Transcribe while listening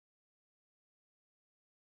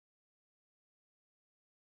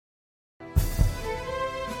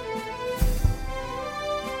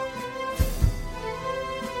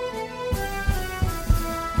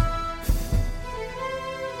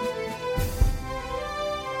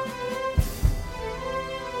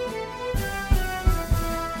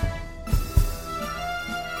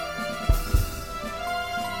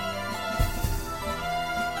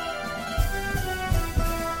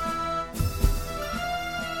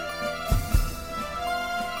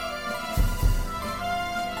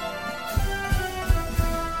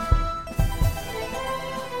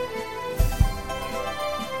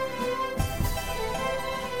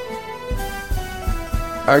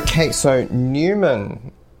Okay, so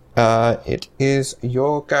Newman, it is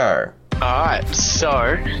your go. Alright,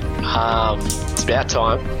 so, it's about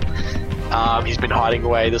time. He's been hiding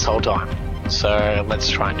away this whole time. So, let's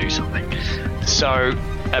try and do something. So,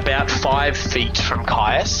 about 5 feet from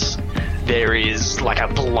Caius, there is like a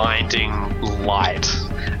blinding light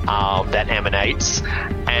that emanates,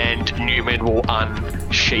 and Newman will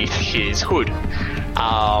unsheath his hood.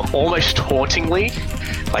 Almost tauntingly,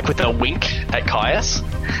 like with a wink at Caius,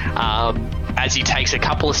 as he takes a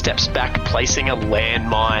couple of steps back, placing a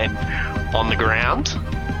landmine on the ground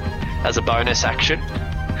as a bonus action,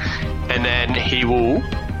 and then he will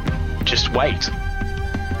just wait.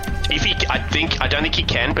 I don't think he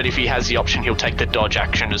can, but if he has the option, he'll take the dodge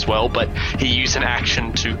action as well, but he used an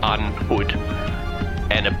action to unhood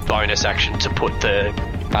and a bonus action to put the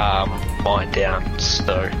mine down,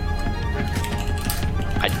 so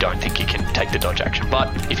I don't think he can take the dodge action, but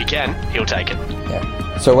if he can, he'll take it.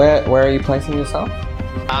 Yeah. So where are you placing yourself?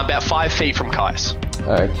 About 5 feet from Caius.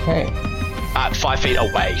 Okay. 5 feet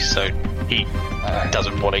away, so he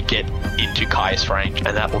doesn't want to get into Caius' range,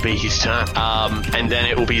 and that will be his turn. And then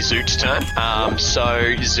it will be Zoot's turn.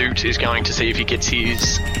 So Zoot is going to see if he gets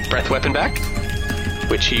his breath weapon back,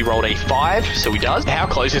 which he rolled a 5, so he does. How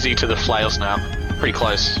close is he to the flails now? Pretty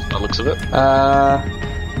close, by the looks of it.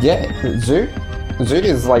 Yeah, Zoot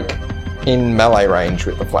is like in melee range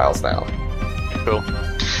with the flails now. Cool.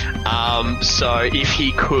 So if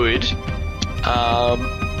he could,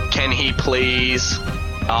 can he please,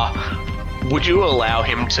 would you allow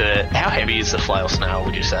him to, how heavy is the flail snail,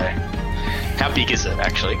 would you say? How big is it,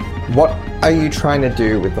 actually? What are you trying to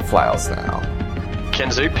do with the flail snail? Can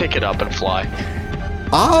Zoot pick it up and fly?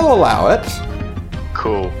 I'll allow it.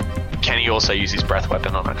 Cool. Can he also use his breath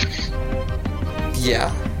weapon on it?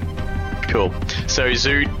 Yeah. Cool. So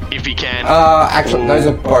Zoot, if he can... actually, those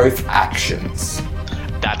are both actions.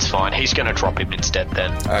 That's fine. He's going to drop him instead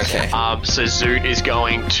then. Okay. So Zoot is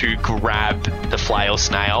going to grab the flail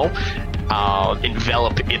snail,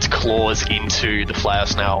 envelop its claws into the flail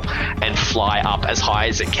snail, and fly up as high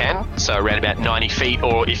as it can. So around about 90 feet,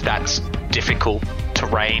 or if that's difficult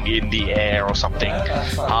terrain in the air or something,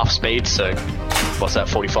 half speed. So what's that,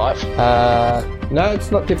 45? No,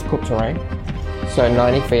 it's not difficult terrain. So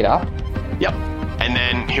 90 feet up. Yep. And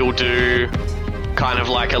then he'll do kind of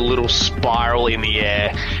like a little spiral in the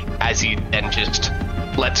air as he then just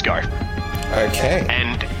lets go. Okay.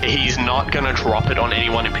 And he's not going to drop it on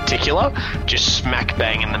anyone in particular, just smack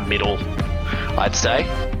bang in the middle, I'd say.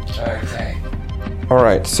 Okay.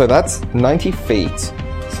 Alright, so that's 90 feet.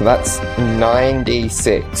 So that's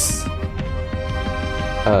 9d6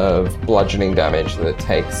 of bludgeoning damage that it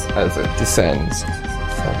takes as it descends. 7,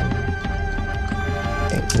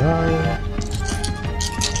 8, 9...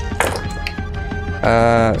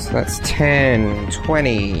 so that's 10,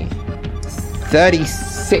 20,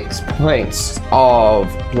 36 points of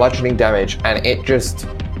bludgeoning damage, and it just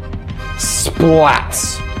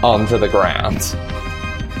splats onto the ground.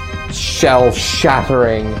 Shell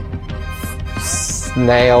shattering,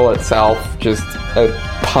 snail itself, just a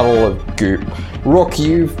puddle of goop. Rook,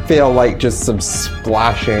 you feel like just some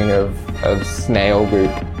splashing of snail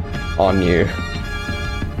goop on you.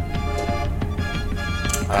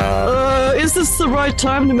 Is this the right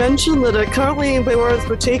time to mention that currently in Baywards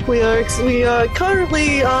Boutique we are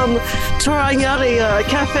currently trying out a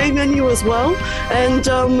cafe menu as well, and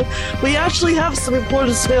we actually have some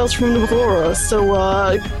imported snails from before us, so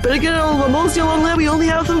better get a mosey along there. We only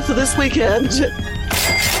have them for this weekend.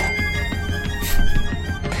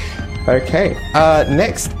 Okay,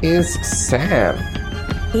 next is Sam.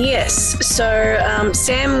 Yes, so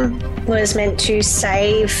Sam was meant to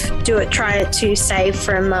try to save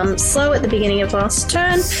from slow at the beginning of last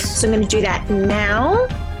turn, so I'm going to do that now.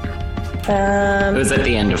 It was at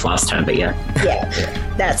the end of last turn, but yeah. Yeah,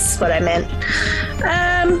 that's what I meant.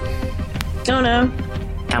 Oh no.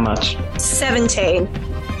 How much? 17.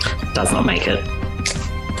 Does not make it.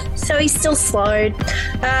 So he's still slowed.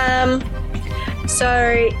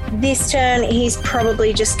 So this turn he's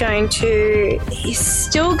probably just going to...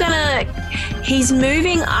 He's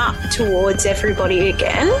moving up towards everybody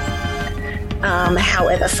again.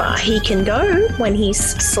 However far he can go when he's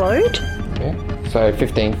slowed. Yeah. So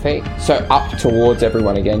 15 feet. So up towards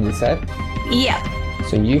everyone again, you said? Yeah.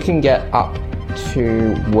 So you can get up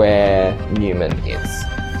to where Newman is.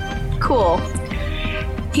 Cool.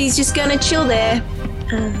 He's just going to chill there.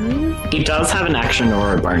 He does have an action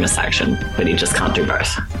or a bonus action, but he just can't do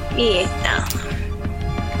both. Yeah, no.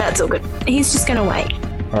 That's all good. He's just going to wait.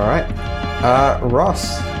 All right.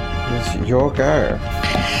 Ross, it's your go.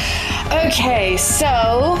 Okay,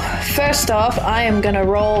 so first off, I am going to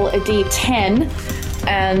roll a d10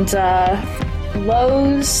 And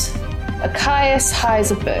lows a Caius,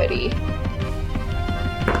 highs a birdie.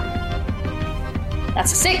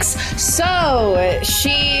 That's a 6. So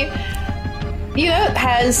she,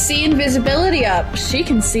 has see invisibility up. She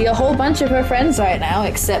can see a whole bunch of her friends right now,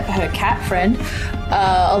 except for her cat friend.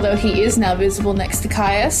 Although he is now visible next to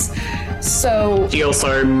Caius. So She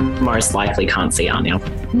also most likely can't see Anya.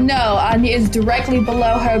 no, Anya is directly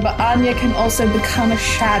below her, but Anya can also become a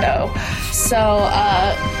shadow. So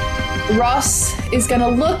Ross is gonna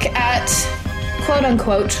look at, quote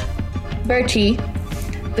unquote, Bertie,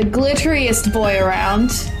 the glitteriest boy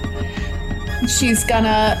around. She's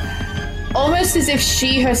gonna, almost as if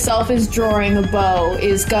she herself is drawing a bow,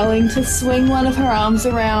 is going to swing one of her arms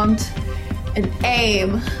around and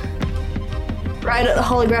aim right at the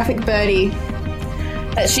holographic birdie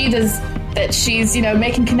that she's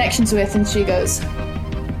making connections with, and she goes,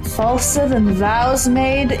 falser than vows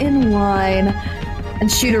made in wine,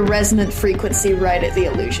 and shoot a resonant frequency right at the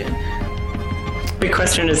illusion. Big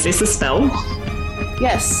question, is this a spell?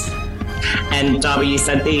 Yes. And Darby, you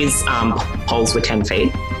said these poles were 10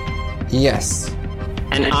 feet? Yes.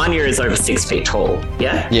 And Anya is over 6 feet tall,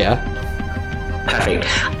 yeah? Yeah. Perfect.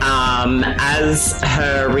 As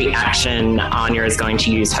her reaction, Anya is going to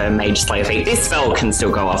use her Mage Slayer feat. This spell can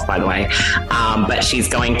still go off, by the way. But she's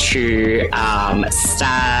going to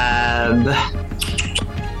stab...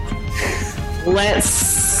 Let's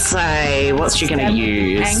say... What's she going to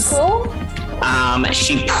use? Ankle?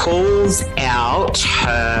 She pulls out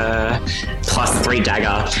her +3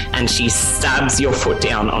 dagger and she stabs your foot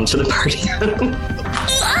down onto the podium.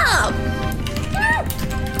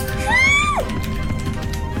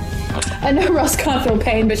 I know Ross can't feel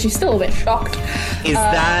pain, but she's still a bit shocked. Is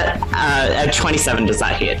that at 27? Does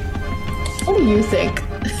that hit? What do you think?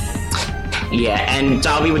 Yeah, and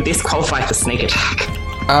Darby, would this qualify for sneak attack?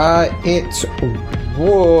 It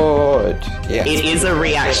would. Yes. It is a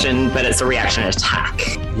reaction, but it's a reaction attack.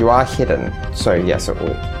 You are hidden, so yes, it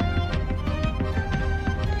will.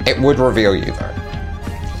 It would reveal you, though.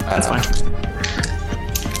 That's fine.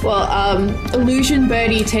 Well, Illusion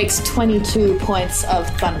Birdie takes 22 points of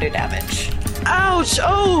thunder damage. Ouch!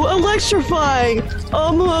 Oh, electrifying!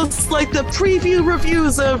 Almost like the preview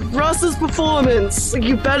reviews of Russ's performance.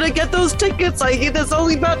 You better get those tickets. I hear there's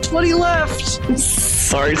only about 20 left.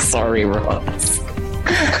 So sorry, Ross.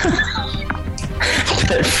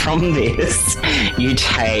 But from this, you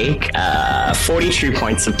take 42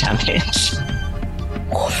 points of damage.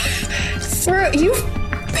 You've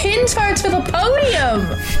pinned her to the podium!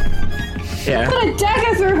 Yeah. Put a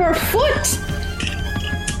dagger through her foot!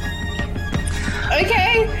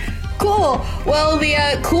 Okay, cool. Well, the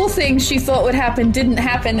cool thing she thought would happen didn't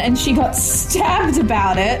happen, and she got stabbed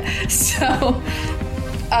about it, so...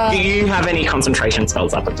 Do you have any concentration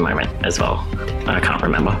spells up at the moment as well? I can't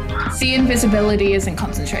remember. See, invisibility isn't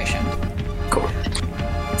concentration. Cool.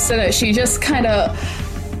 So that she just kind of,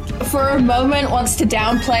 for a moment, wants to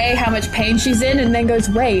downplay how much pain she's in, and then goes,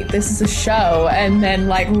 wait, this is a show, and then,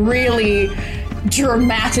 really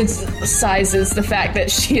dramatizes the fact that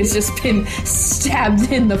she has just been stabbed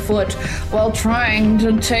in the foot while trying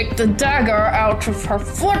to take the dagger out of her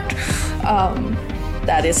foot.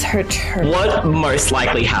 That is her turn. What most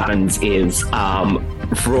likely happens is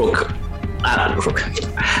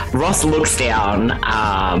Ross looks down,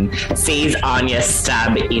 sees Anya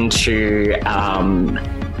stab into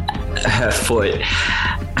her foot,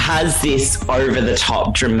 has this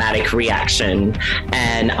over-the-top dramatic reaction,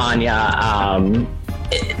 and Anya,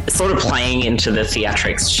 sort of playing into the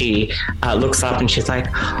theatrics, she looks up and she's like,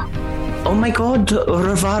 oh my god,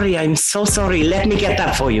 Ravari, I'm so sorry, let me get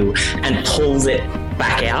that for you, and pulls it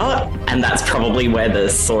back out, and that's probably where the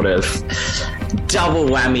sort of double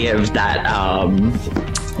whammy of that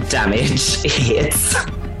damage hits.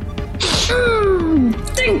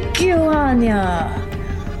 Thank you, Anya.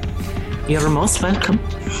 You're most welcome.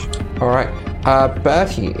 Alright,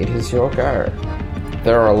 Bertie, it is your go.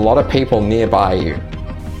 There are a lot of people nearby you,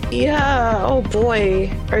 Yeah, oh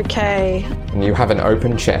boy. Okay. and you have an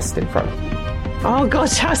open chest in front of you. Oh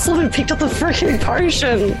gosh, I still haven't picked up the freaking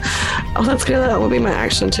potion. Oh, that's good. That would be my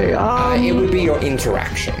action too. It would be your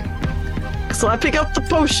interaction. So I pick up the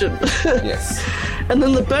potion. Yes. And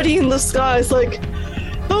then the Betty in the sky is like,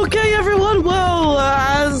 okay, everyone, well,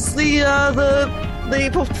 as the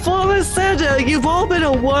performer said, you've all been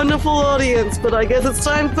a wonderful audience, but I guess it's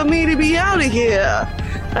time for me to be out of here.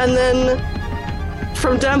 And then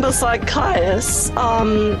from down beside Caius,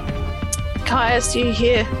 Caius, you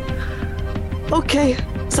hear, okay,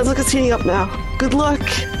 sounds like it's heating up now. Good luck.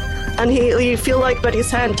 And you feel like Betty's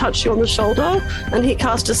hand touched you on the shoulder, and he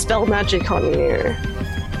cast a spell magic on you.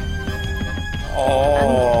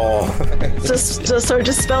 So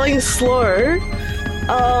dispelling slow,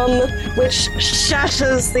 which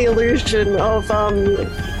shatters the illusion of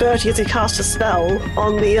Bertie as he cast a spell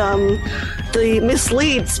on the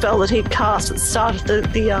mislead spell that he'd cast at the start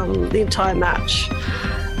of the entire match.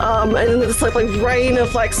 And it's like rain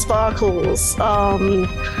of like sparkles.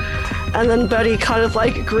 And then Bertie kind of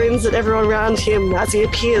like grins at everyone around him as he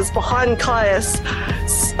appears behind Caius,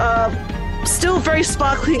 still very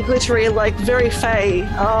sparkly and glittery, like very fey.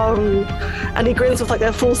 And he grins with like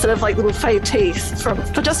a full set of like little fey teeth for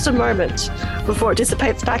just a moment before it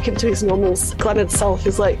dissipates back into his normal glutted self.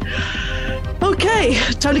 He's like, okay,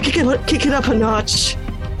 time to kick it up a notch.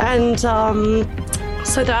 And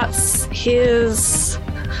so that's his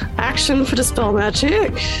action for Dispel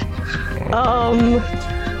Magic.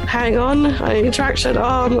 Hang on, interaction.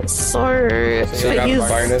 So you got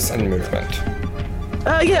bonus and movement.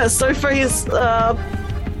 So for his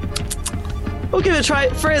we'll give it a try.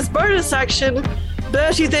 For his bonus action,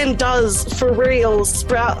 Bertie then does for real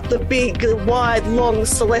sprout the big, wide, long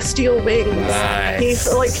celestial wings. Nice. He's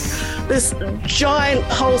like this giant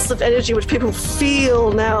pulse of energy which people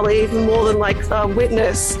feel now even more than like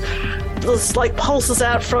witness. This like pulses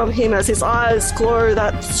out from him as his eyes glow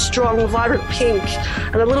that strong, vibrant pink,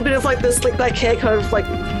 and a little bit of like this slick back hair kind of like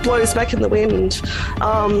blows back in the wind.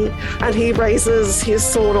 And he raises his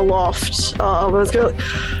sword aloft. Let's go.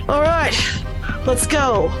 All right, let's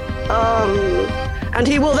go. And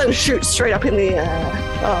he will then shoot straight up in the air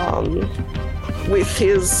with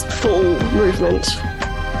his full movement.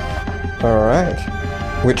 All right,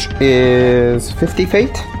 which is 50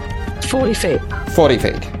 feet. 40 feet. 40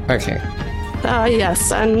 feet. Okay.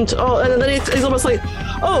 Yes, and then he's almost like,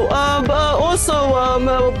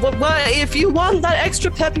 if you want that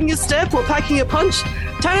extra pep in your step or packing a punch,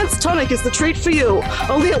 Tannen's Tonic is the treat for you.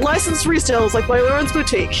 Only at licensed retailers like by Lauren's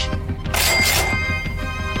Boutique.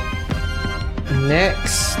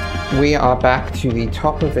 Next, we are back to the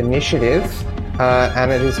top of initiative,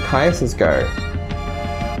 and it is Caius's go,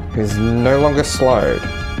 who's no longer slowed.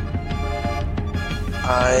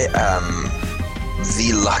 I am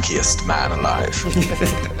the luckiest man alive.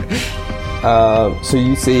 So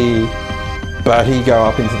you see Bertie go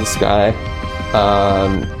up into the sky.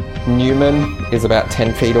 Newman is about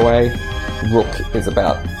 10 feet away. Rook is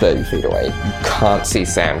about 30 feet away. You can't see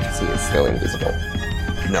Sam because he is still invisible.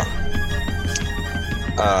 No.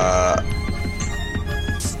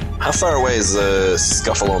 How far away is the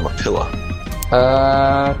scuffle on the pillar?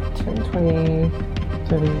 10, 20,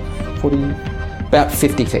 30, 40... About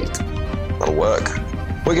 50 feet. That'll work.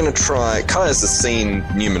 We're going to try... Caius has seen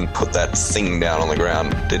Newman put that thing down on the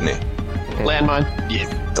ground, didn't he? Landmine? Yeah.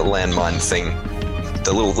 The landmine thing.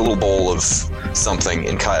 The little ball of something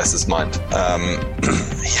in Caius's mind.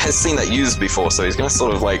 He has seen that used before, so he's going to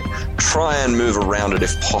sort of like try and move around it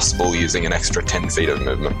if possible using an extra 10 feet of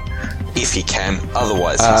movement. If he can.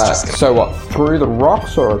 Otherwise, he's just going to... So what, through the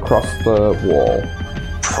rocks or across the wall?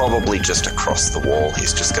 Probably just across the wall.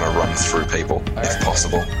 He's just going to run through people, if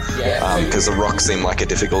possible. Because the rocks seem like a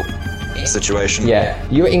difficult situation. Yeah.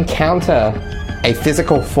 You encounter a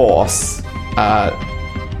physical force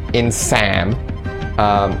in Sam,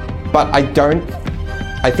 but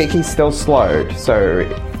I think he's still slowed, so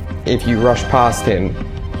if you rush past him,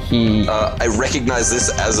 he... I recognize this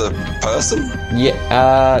as a person?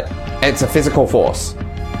 Yeah, it's a physical force.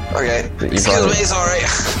 Okay. Excuse me, sorry.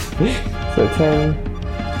 So 10,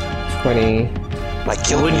 20...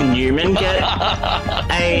 Would Newman get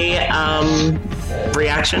a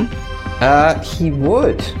reaction? He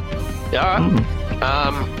would. Yeah,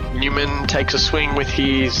 alright. Newman takes a swing with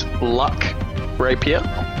his luck rapier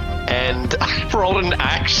and rolled an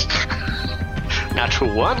axe.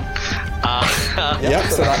 Natural one. Yep,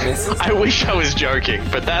 so that misses. I wish I was joking,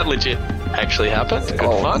 but that legit actually happened.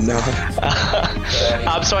 Good fun. No.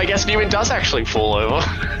 So I guess Newman does actually fall over.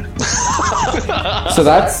 So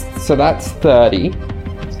that's 30.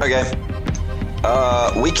 Okay.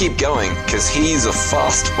 We keep going, because he's a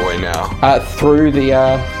fast boy now. Through the...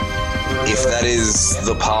 If that is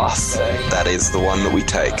the path, that is the one that we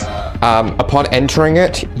take. Upon entering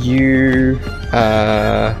it, you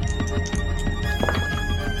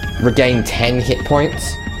regain 10 hit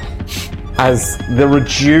points as the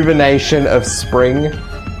rejuvenation of spring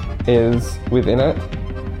is within it.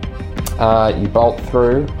 You bolt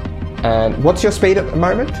through, and what's your speed at the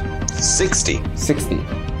moment? 60. 60.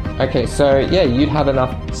 Okay, so yeah, you'd have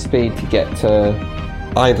enough speed to get to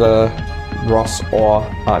either Ross or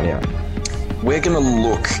Anya. We're going to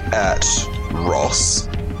look at Ross,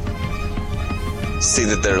 see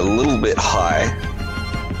that they're a little bit high,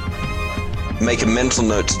 make a mental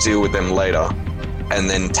note to deal with them later, and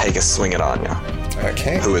then take a swing at Anya,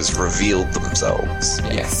 Okay. who has revealed themselves.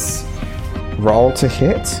 Yes. Roll to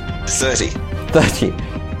hit. 30. 30.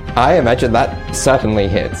 I imagine that certainly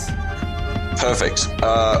hits. Perfect.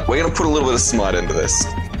 We're going to put a little bit of smite into this.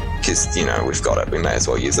 Because, we've got it. We may as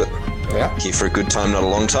well use it. Yeah. Here for a good time, not a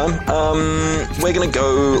long time. We're going to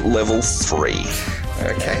go level 3.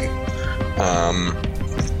 Okay.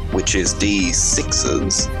 Which is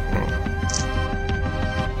D6s.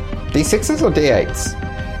 D6s or D8s?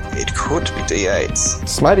 It could be D8s.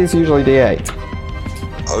 Smite is usually D8.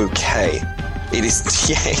 Okay. It is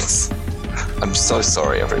D8s. I'm so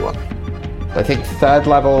sorry, everyone. I think third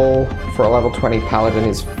level for a level 20 paladin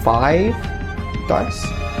is 5 dice?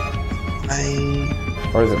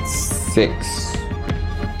 Or is it 6?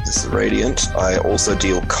 This is radiant. I also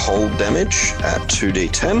deal cold damage at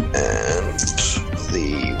 2d10 and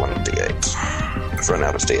the 1d8. I've run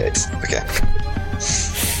out of d8s. Okay.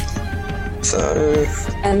 So...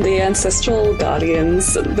 And the ancestral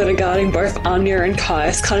guardians that are guarding both Anya and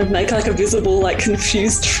Caius kind of make like a visible,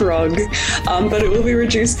 confused shrug, but it will be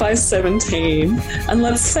reduced by 17. And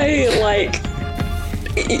let's say,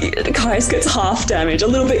 Caius gets half damage, a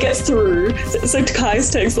little bit gets through, so Caius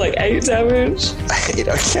takes 8 damage. 8,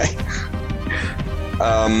 okay.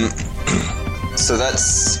 So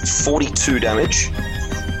that's 42 damage.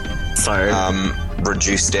 So,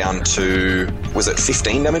 Reduced down to... Was it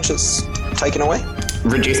 15 damage that's taken away?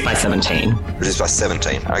 reduced by 17. Reduced by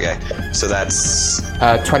 17, okay. So that's...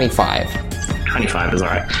 25. 25 is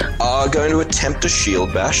alright. Going to attempt a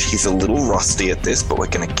shield bash. He's a little rusty at this, but we're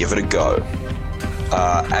going to give it a go.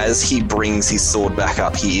 As he brings his sword back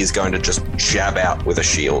up, he is going to just jab out with a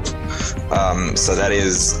shield. So that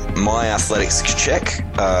is my athletics check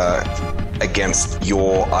against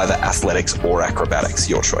your either athletics or acrobatics,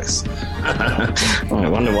 your choice. I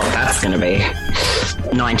wonder what that's going to be.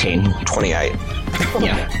 19. 28.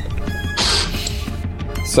 Yeah.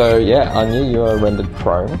 So yeah, Anya, you are rendered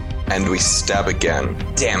prone. And we stab again.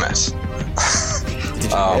 Damn it.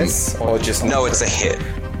 Did you miss? Or just No, it's a hit.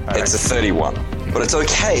 It's a 31. But it's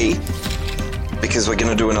okay, because we're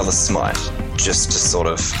going to do another smite, just to sort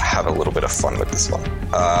of have a little bit of fun with this one.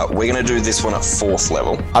 We're going to do this one at 4th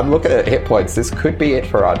level. I'm looking at hit points. This could be it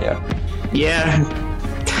for Anya. Yeah.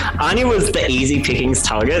 Anya was the easy pickings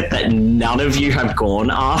target that none of you have gone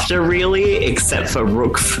after, really, except for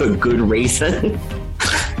Rook for good reason,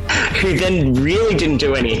 who then really didn't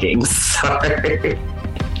do anything, so...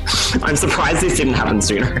 I'm surprised this didn't happen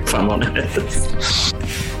sooner, if I'm honest.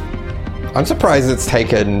 I'm surprised it's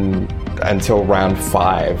taken until round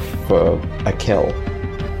 5 for a kill.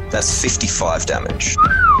 That's 55 damage.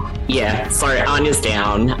 Yeah, so Anya's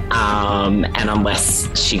down, and unless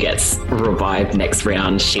she gets revived next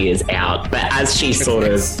round, she is out. But as she sort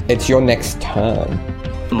of... It's your next turn.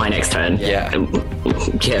 My next turn? Yeah.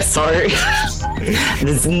 Yeah, so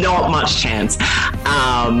there's not much chance.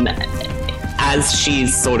 As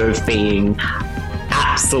she's sort of being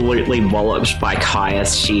absolutely walloped by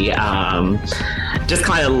Caius, she just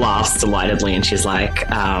kind of laughs delightedly and she's like,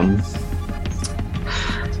 all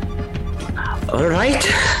right,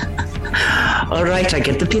 I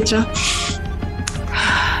get the picture.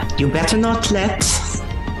 You better not let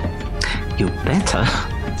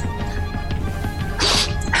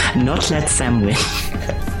Sam win.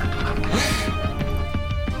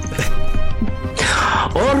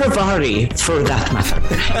 Or Rivari, for that matter.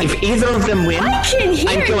 If either of them win,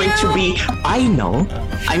 I'm going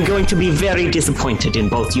to be very disappointed in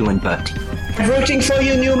both you and Bertie. I'm rooting for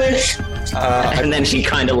you, Newman. And then she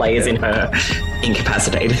kind of lays in her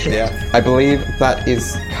incapacitated. Yeah. I believe that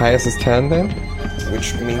is Caius's turn then,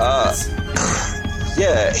 which means...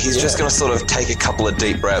 Yeah, he's just going to sort of take a couple of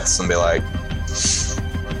deep breaths and be like,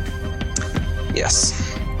 yes.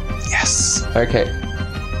 Okay.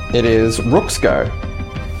 It is Rook's go.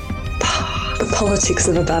 The politics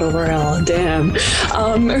of a battle royale, damn.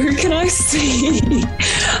 Who can I see?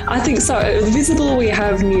 I think so. Visible, we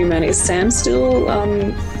have Newman. Is Sam still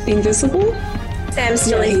invisible? Sam's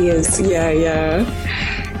still He is, yeah.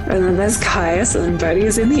 And then there's Caius, and then Bertie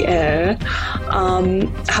is in the air.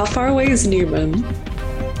 How far away is Newman?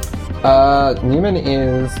 Newman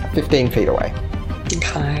is 15 feet away.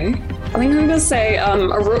 Okay. I think I'm gonna say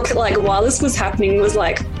Rook, while this was happening, was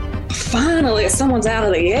like, finally someone's out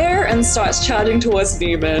of the air, and starts charging towards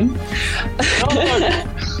Newman.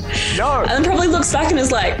 No! And then probably looks back and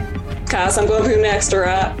is like, Cass, I'm going for you next,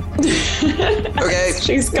 alright? Okay.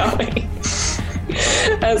 She's going.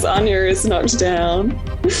 As Anya is knocked down.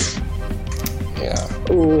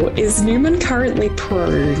 Yeah. Ooh, is Newman currently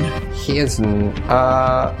prone? He is...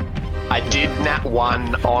 I did nat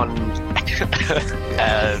 1 on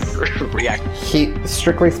react.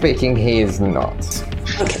 Strictly speaking, he is not.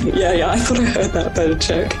 Okay, yeah, I thought I heard that. Better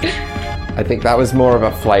check. I think that was more of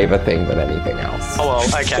a flavor thing than anything else. Oh well,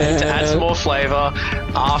 okay. To add some more flavor,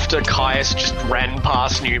 after Caius just ran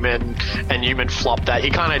past Newman and Newman flopped that, he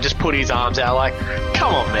kind of just put his arms out like,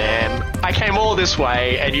 come on, man. I came all this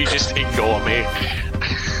way and you just ignore me.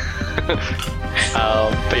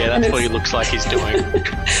 But yeah, that's what he looks like he's doing.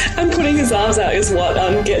 And putting his arms out is what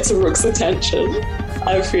gets Rook's attention,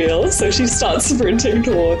 I feel. So she starts sprinting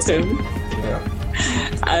towards him. Yeah.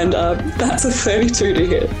 And that's a 32 to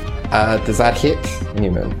hit. Does that hit,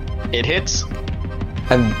 Newman? It hits.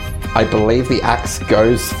 And I believe the axe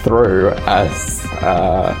goes through as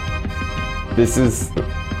this is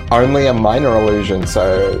only a minor illusion,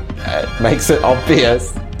 so it makes it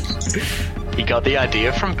obvious. He got the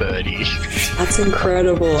idea from Birdie. That's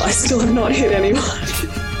incredible. I still have not hit anyone.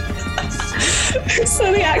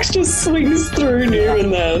 So the axe just swings through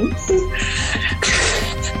Newman then.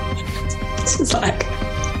 She's like,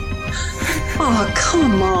 oh,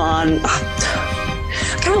 come on.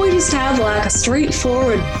 Can't we just have like a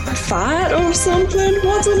straightforward fight or something?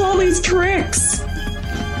 What's with all these tricks?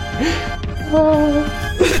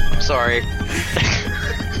 Sorry.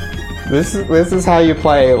 This is how you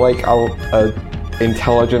play like a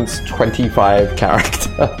intelligence 25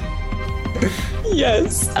 character.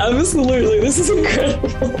 Yes, absolutely. This is incredible.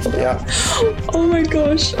 Yeah. Oh my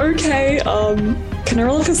gosh. Okay. Can I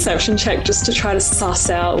roll a perception check just to try to suss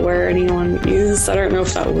out where anyone is? I don't know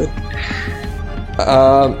if that would.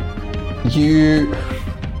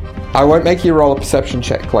 I won't make you roll a perception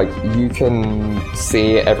check. Like, you can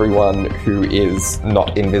see everyone who is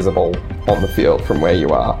not invisible on the field from where you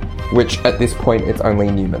are. Which, at this point, it's only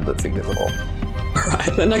Newman that's invisible.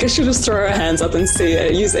 Alright, then I guess she'll just throw her hands up and see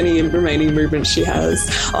it, use any remaining movement she has.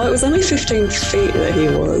 Oh, it was only 15 feet that he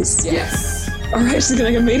was. Yes. Alright, she's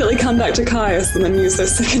going to immediately come back to Caius and then use her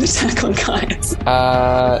second attack on Caius.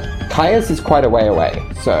 Caius is quite a way away,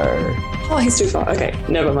 so... Oh, he's too far. Okay,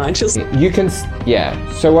 never mind. You can... Yeah.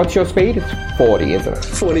 So what's your speed? It's 40, isn't it?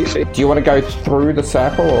 40 feet. Do you want to go through the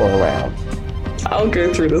circle or around? I'll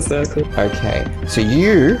go through the circle. Okay. So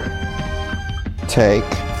you take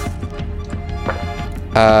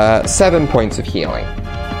 7 points of healing.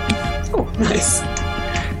 Oh, nice.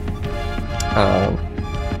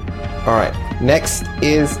 Alright. Next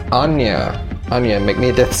is Anya. Anya, make me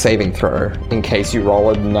a death saving throw in case you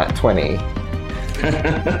roll a nat 20.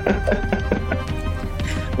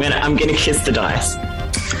 I'm gonna kiss the dice.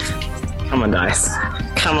 Come on, dice.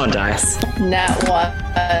 Come on, dice. Nat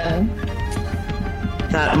 1.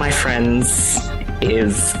 That, my friends,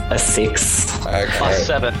 is a 6. Okay. Plus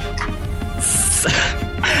 7.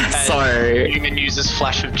 So... Newman uses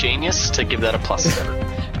Flash of Genius to give that a plus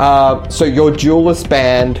 7. So your duelist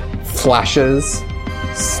band flashes,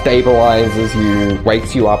 stabilizes you,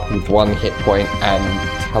 wakes you up with 1 hit point, and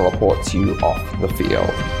teleports you off the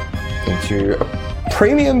field into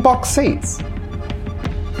premium box seats.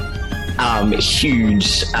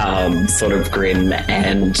 Huge sort of grin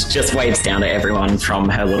and just waves down to everyone from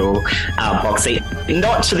her little box seat.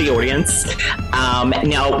 Not to the audience.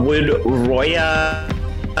 Now, would Roya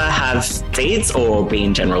have seats or be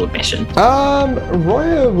in general admission?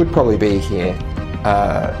 Roya would probably be here,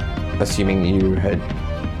 assuming you had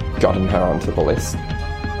gotten her onto the list.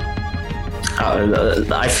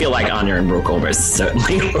 I feel like Anya and Rook almost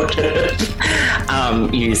certainly would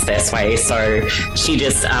use their sway, so she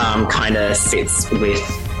just kind of sits with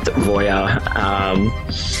Roya and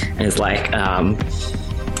is like,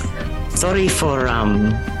 sorry for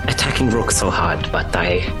attacking Rook so hard, but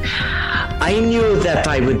I knew that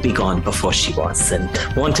I would be gone before she was and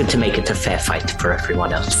wanted to make it a fair fight for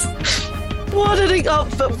everyone else.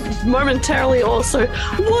 Momentarily also,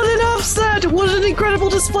 what an upset! What an incredible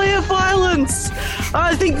display of violence!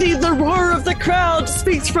 I think the roar of the crowd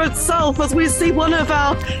speaks for itself as we see one of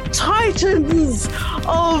our titans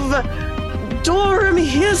of Durham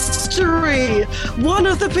history, one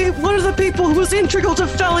of the people who was integral to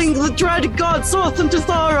felling the dread gods Sorth and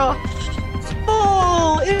Tithara,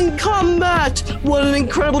 fall in combat. What an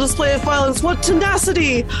incredible display of violence! What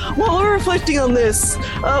tenacity! While we're reflecting on this,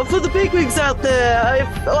 for the bigwigs out there,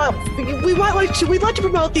 we'd like to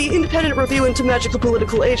promote the Independent Review into Magical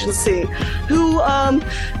Political Agency, who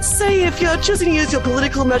say if you're choosing to use your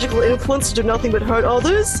political magical influence to do nothing but hurt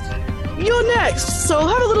others, you're next. So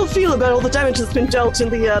have a little feel about all the damage that's been dealt in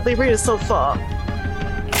the arena so far.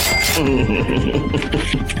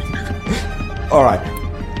 All right.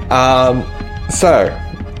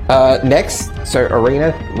 Next,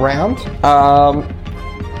 arena round.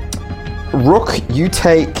 Rook, you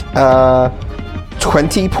take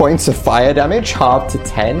 20 points of fire damage, halved to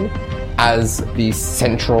 10, as the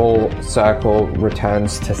central circle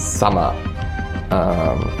returns to summer.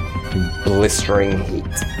 Blistering heat.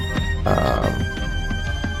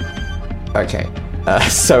 Okay.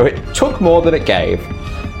 So it took more than it gave.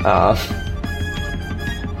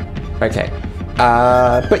 Okay.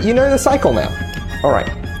 But you know the cycle now. Alright.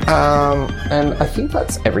 And I think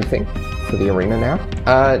that's everything for the arena now.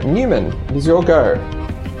 Newman, it is your go.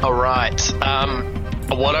 Alright.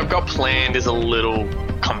 What I've got planned is a little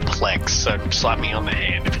complex, so slap me on the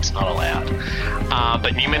hand if it's not allowed.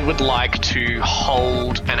 But Newman would like to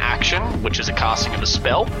hold an action, which is a casting of a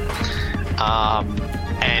spell.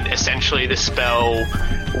 And essentially the spell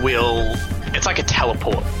it's like a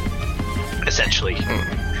teleport, essentially.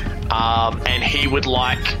 And he would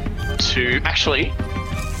like to, actually,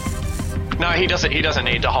 no, he doesn't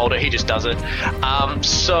need to hold it, he just does it.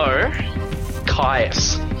 So,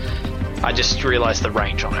 Caius, I just realised the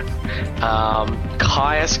range on it.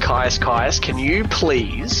 Caius, can you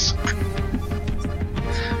please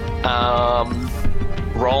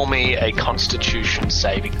roll me a Constitution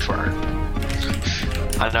saving throw?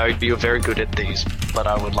 I know you're very good at these, but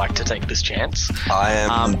I would like to take this chance. I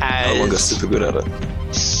am no longer super good at it.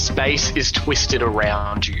 Space is twisted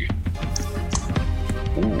around you.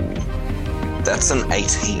 Ooh, that's an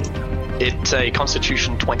 18. It's a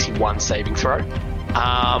Constitution 21 saving throw.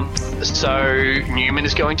 So Newman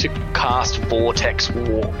is going to cast Vortex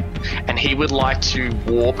Warp, and he would like to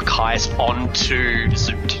warp Caius onto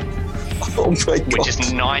Zoot. Oh my god. Which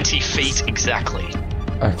is 90 feet exactly.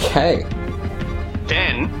 Okay.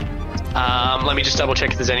 Then, let me just double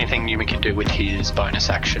check if there's anything Newman can do with his bonus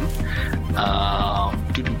action.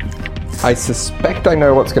 I suspect I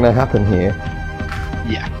know what's going to happen here.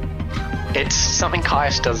 Yeah. It's something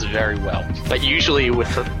Caius does very well, but usually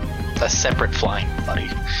with a separate flying buddy.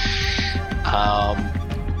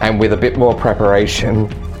 And with a bit more preparation.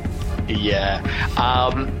 Yeah.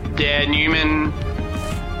 Newman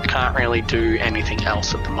can't really do anything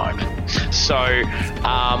else at the moment. So,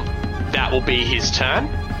 that will be his turn.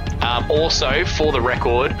 Also, for the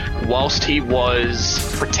record, whilst he was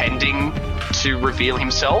pretending to reveal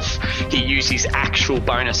himself, he used his actual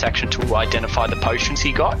bonus action to identify the potions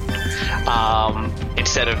he got,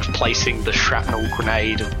 instead of placing the shrapnel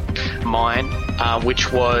grenade mine,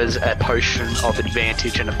 which was a potion of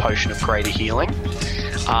advantage and a potion of greater healing.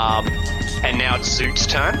 And now it's Zoot's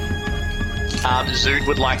turn. Zoot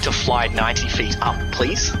would like to fly 90 feet up,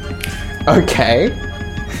 please. Okay.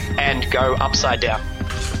 And go upside down.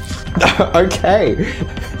 Okay.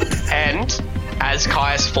 And as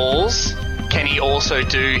Caius falls, can he also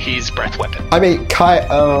do his breath weapon? I mean,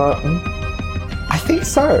 I think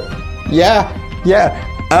so. Yeah.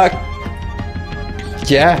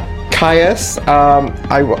 Caius,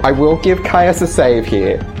 I will give Caius a save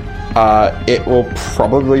here. It will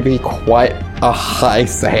probably be quite a high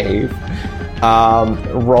save.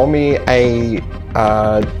 Roll me a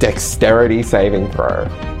dexterity saving throw.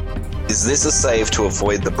 Is this a save to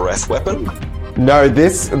avoid the breath weapon? No,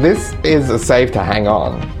 this is a save to hang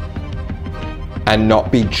on and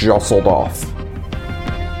not be jostled off.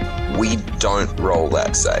 We don't roll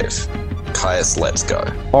that save. Caius, let's go.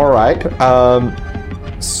 Alright,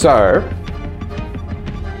 so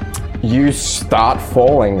you start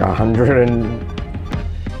falling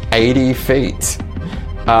 180 feet.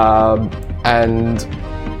 And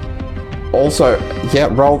also,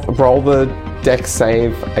 roll the dex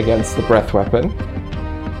save against the breath weapon.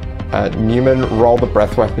 Newman, roll the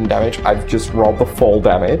breath weapon damage. I've just rolled the fall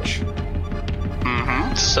damage.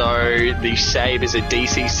 So the save is a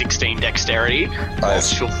DC 16 dexterity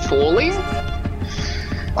whilst you're falling.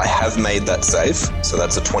 I have made that save, so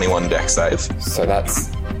that's a 21 dex save. So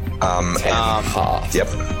that's 10 half. Yep.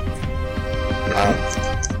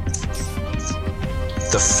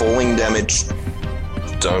 The falling damage,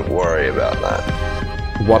 don't worry about that.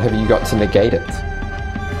 What have you got to negate it?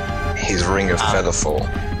 His Ring of Featherfall.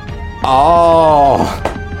 Oh!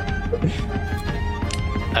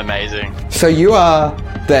 Amazing. So you are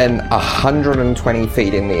then 120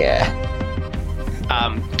 feet in the air.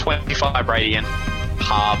 25 radiant,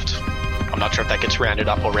 halved. I'm not sure if that gets rounded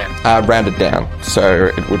up or Rounded down, so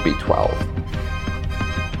it would be 12.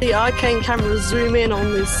 The arcane camera zoom in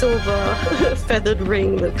on the silver feathered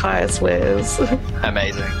ring that Caius wears.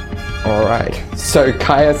 Amazing. Alright, so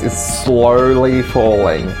Caius is slowly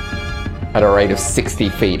falling at a rate of 60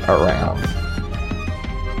 feet around.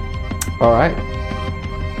 Alright.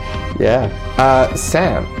 Yeah.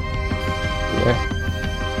 Sam. Yeah.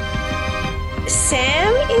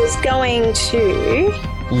 Sam is going to...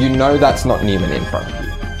 You know that's not Newman in front of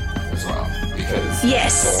you as well.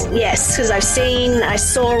 Yes, because I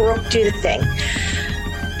saw Rook do the thing.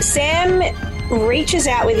 Sam reaches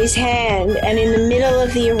out with his hand, and in the middle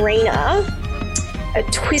of the arena, a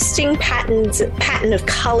twisting pattern of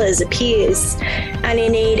colours appears, and I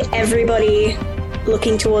need everybody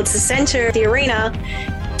looking towards the centre of the arena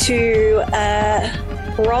to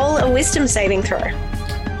roll a wisdom saving throw.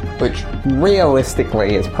 Which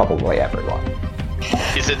realistically is probably everyone.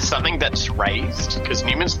 Is it something that's raised? Because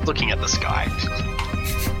Newman's looking at the sky.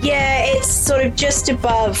 Yeah, it's sort of just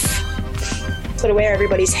above sort of where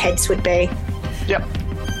everybody's heads would be. Yep.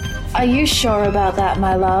 Are you sure about that,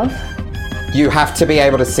 my love? You have to be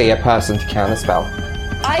able to see a person to counterspell.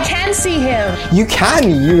 I can see him. You can!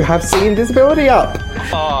 You have seen invisibility up!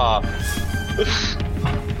 Oh.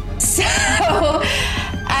 So,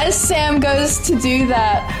 as Sam goes to do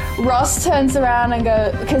that, Ross turns around and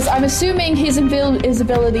goes, because I'm assuming his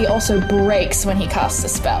ability also breaks when he casts a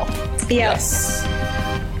spell. Yes.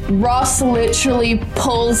 Ross literally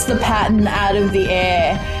pulls the pattern out of the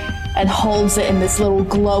air and holds it in this little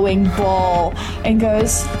glowing ball and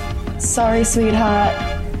goes, "Sorry, sweetheart,"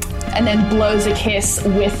 and then blows a kiss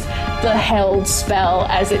with the held spell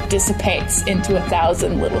as it dissipates into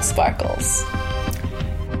 1,000 little sparkles.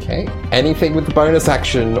 Okay. Anything with the bonus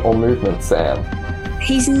action or movement, Sam?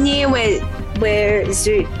 He's near where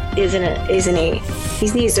Zoot isn't he?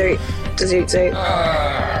 He's near Zoot. Zoot.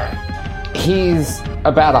 He's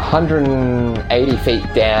about 180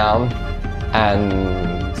 feet down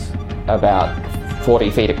and about 40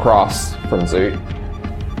 feet across from Zoot.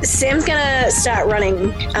 Sam's gonna start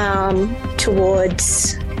running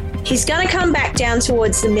towards... He's gonna come back down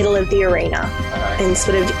towards the middle of the arena and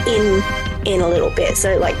sort of in a little bit,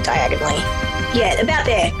 so like diagonally. Yeah, about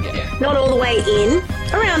there. Yeah. Not all the way in,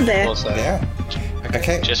 around there. Also, Yeah.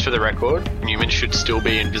 Okay. just for the record, Newman should still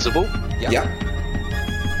be invisible. Yeah.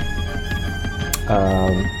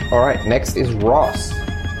 Alright, next is Ross.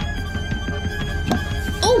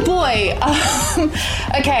 Oh boy!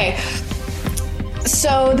 Okay.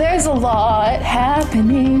 So there's a lot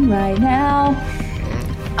happening right now.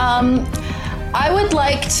 I would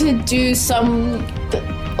like to do some,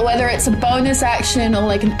 whether it's a bonus action or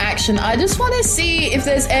like an action, I just want to see if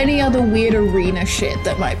there's any other weird arena shit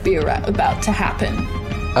that might be about to happen.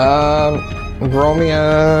 Roll me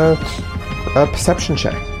a perception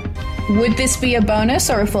check. Would this be a bonus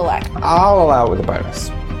or a full act? I'll allow it with a bonus.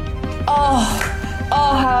 Oh,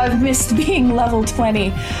 how I've missed being level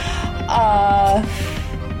 20.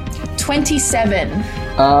 27.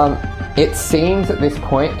 It seems at this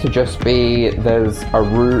point to just be there's a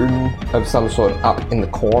rune of some sort up in the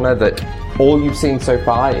corner that all you've seen so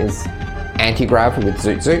far is anti-grav with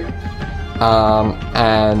Zoot Zoot,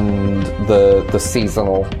 and the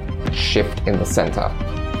seasonal shift in the center.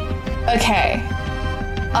 Okay.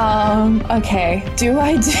 Okay. Do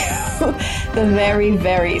I do the very,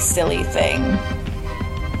 very silly thing?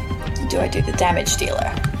 Do I do the damage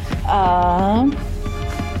dealer?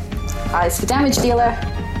 Eyes for damage dealer.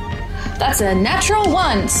 That's a natural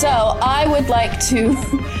 1, so I would like to...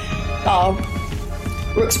 Oh,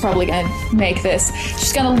 Rook's probably going to make this.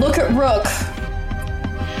 She's going to look at Rook,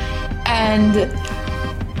 and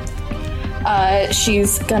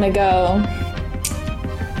she's going to go...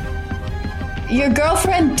 Your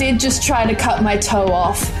girlfriend did just try to cut my toe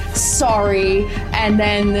off. Sorry. And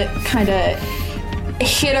then kind of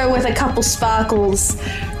hit her with a couple sparkles.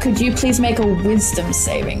 Could you please make a wisdom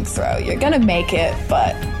saving throw? You're going to make it,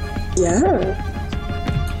 but... Yeah.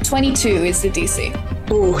 22 is the DC.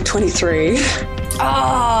 Ooh, 23.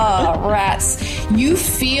 Ah, rats. You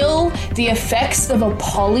feel the effects of a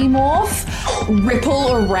polymorph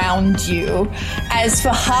ripple around you, as for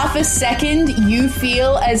half a second you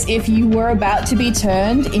feel as if you were about to be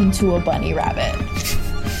turned into a bunny rabbit.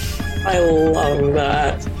 I love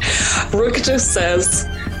that. Rook just says,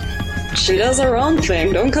 she does her own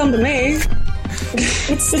thing, don't come to me.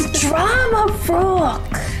 It's the drama, Rook.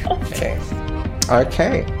 Okay.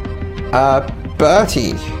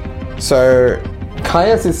 Bertie. So,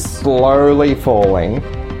 Caius is slowly falling.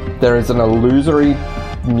 There is an illusory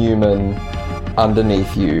Newman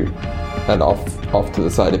underneath you and off to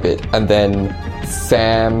the side a bit. And then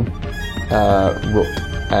Sam, Rook,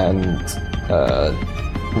 and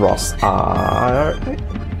Ross are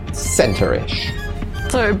center-ish.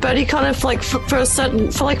 So Bertie kind of like for a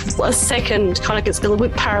second kind of gets a little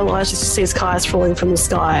bit paralyzed as he sees Caius falling from the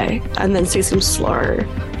sky, and then sees him slow,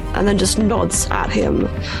 and then just nods at him,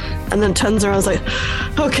 and then turns around and is like,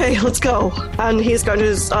 "Okay, let's go." And he's going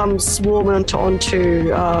to swarm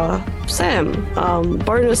onto Sam.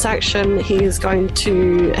 Bonus action, he's going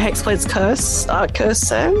to Hexblade's curse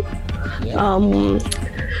Sam. Yeah.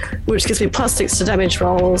 which gives me +6 to damage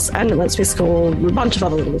rolls, and it lets me score a bunch of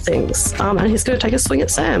other little things. And he's going to take a swing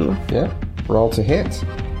at Sam. Yeah. Roll to hit.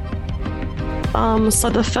 So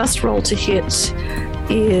the first roll to hit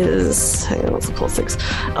is... Hang on, what's the +6?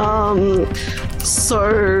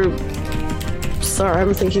 Sorry,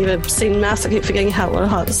 I'm thinking of obscene maths. I keep forgetting how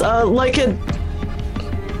hard it is. Like a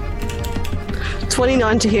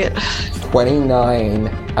 29 to hit. 29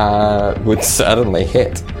 would certainly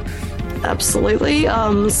hit. Absolutely.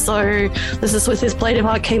 So this is with his Blade of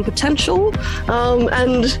Arcane Potential.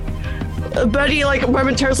 And Bertie, like,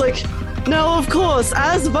 momentarily, like, now, of course,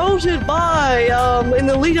 as voted by, in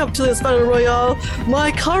the lead up to this Battle Royale,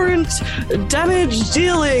 my current damage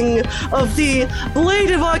dealing of the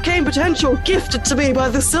Blade of Arcane Potential gifted to me by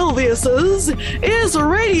the Sylviuses is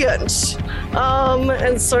Radiant.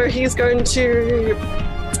 And so he's going to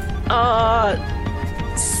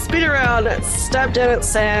spin around, stab down at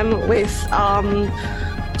Sam with,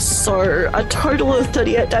 so a total of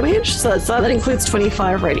 38 damage. So that includes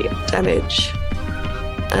 25 radiant damage.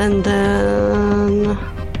 And then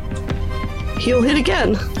he'll hit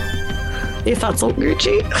again, if that's all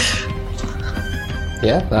Gucci.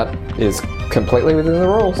 Yeah, that is completely within the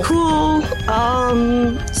rules. Cool.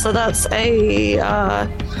 So that's a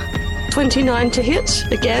 29 to hit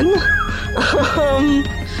again.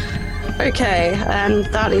 Okay, and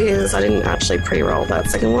that is, I didn't actually pre-roll that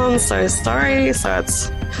second one, so sorry. So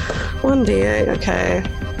it's 1d8, okay.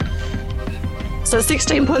 So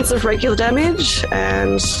 16 points of regular damage,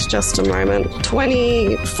 and just a moment,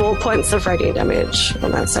 24 points of radiant damage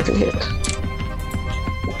on that second hit.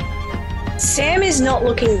 Sam is not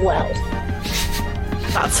looking well.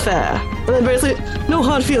 That's fair. And then basically, no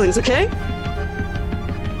hard feelings, okay?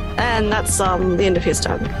 And that's the end of his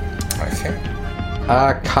turn. Okay.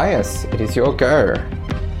 Caius, it is your go.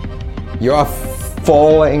 You are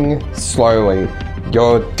falling slowly.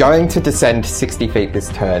 You're going to descend 60 feet this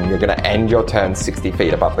turn. You're going to end your turn 60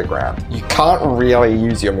 feet above the ground. You can't really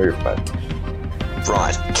use your movement.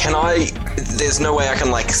 Right. Can I... There's no way I can,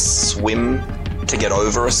 like, swim to get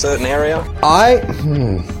over a certain area? I'll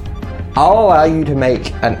allow you to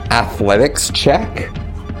make an athletics check.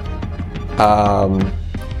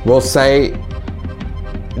 We'll say...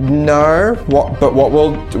 No.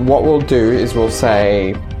 What we'll do is we'll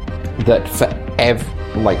say that for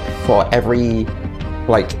every...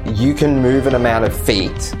 Like, you can move an amount of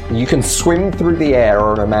feet. You can swim through the air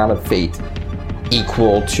or an amount of feet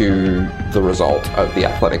equal to the result of the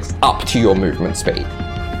athletics, up to your movement speed.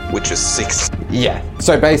 Which is 6. Yeah.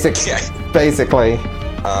 So basically...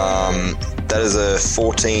 that is a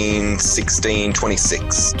 14, 16,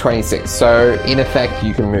 26. 26. So, in effect,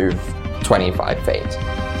 you can move 25 feet.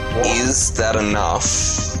 Is that enough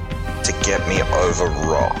to get me over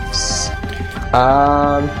rocks?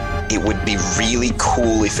 It would be really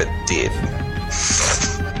cool if it did.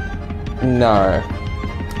 No,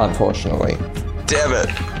 unfortunately. Damn it.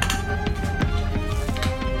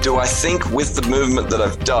 Do I think with the movement that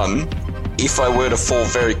I've done, if I were to fall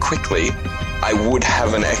very quickly, I would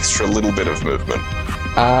have an extra little bit of movement?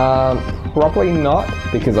 Probably not,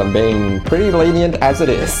 because I'm being pretty lenient as it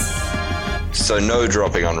is. So no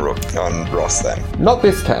dropping on Ross then? Not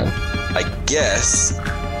this turn. I guess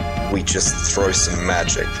we just throw some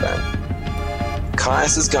magic then.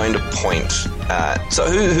 Caius is going to point at... So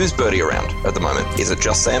who's Birdie around at the moment? Is it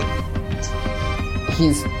just Sam?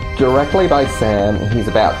 He's directly by Sam. He's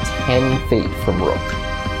about 10 feet from Rook.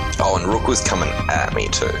 Oh, and Rook was coming at me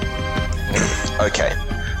too. Okay.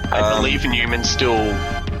 I believe Newman's still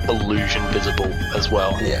illusion visible as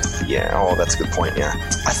well. Yeah. Oh, that's a good point, yeah.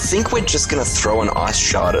 I think we're just going to throw an ice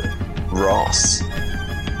shard at Ross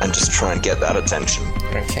and just try and get that attention.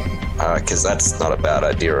 Okay. Because that's not a bad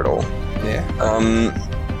idea at all. Yeah.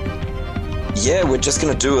 Yeah, we're just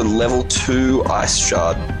going to do a level 2 ice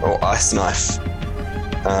shard, or ice knife.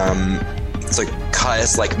 So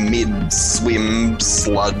Caius, like, mid-swim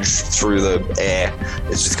sludge through the air,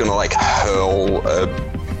 is just going to, like, hurl a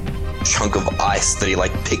chunk of ice that he,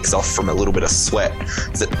 like, picks off from a little bit of sweat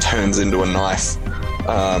that turns into a knife.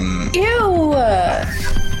 Ew!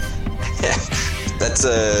 Yeah, that's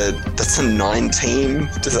a 19.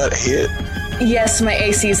 Does that hit? Yes, my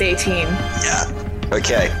AC is 18. Yeah.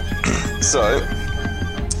 Okay. So,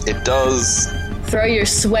 it does... Throw your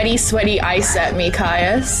sweaty, sweaty ice at me,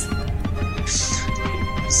 Caius.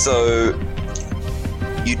 So,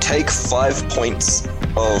 you take 5 points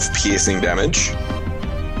of piercing damage.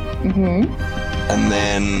 Mm-hmm. And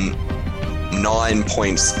then 9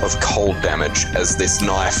 points of cold damage as this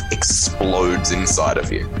knife explodes inside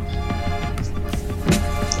of you.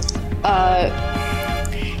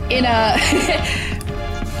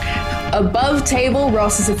 above table,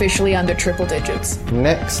 Ross is officially under triple digits.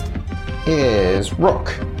 Next is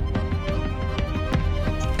Rook.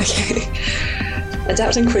 Okay.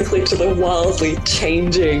 Adapting quickly to the wildly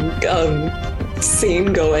changing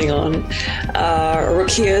scene going on. Rook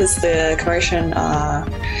hears the commotion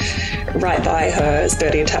right by her as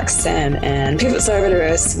Birdie attacks Sam and pivots over to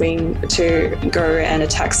her swing to go and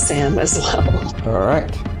attack Sam as well.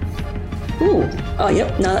 Alright. Ooh. Oh,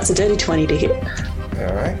 yep. No, that's a dirty 20 to hit.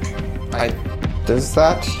 Alright. Does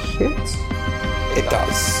that hit? It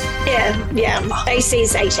does. Yeah. AC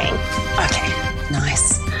is 18. Okay.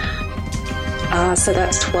 Nice. So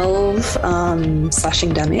that's 12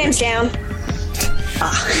 slashing damage. Hands down.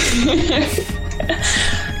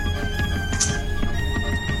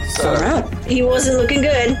 Alright. He wasn't looking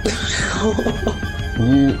good.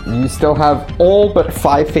 You still have all but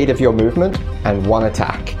 5 feet of your movement and 1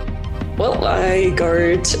 attack. Well, I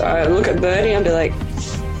go to look at Birdie and be like,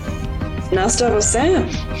 now start with Sam.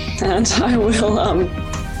 And I will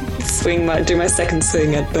do my second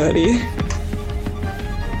swing at Birdie.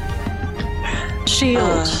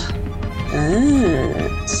 Shield.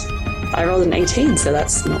 I rolled an 18, so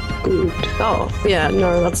that's not good. Oh, yeah,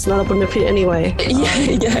 no, that's not up on the pit anyway.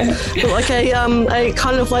 Yeah. But like a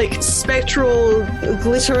kind of like spectral,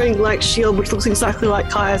 glittering like shield, which looks exactly like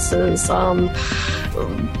Caius's,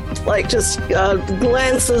 like just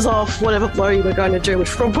glances off whatever blow you were going to do, which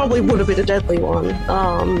probably would have been a deadly one.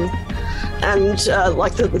 And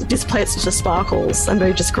like the displays just sparkles, and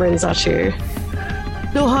Boo just grins at you.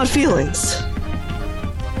 No hard feelings.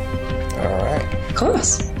 Alright. Of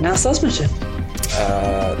course. Now Susmission.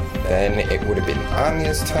 Then it would have been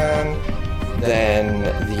Anya's turn. Then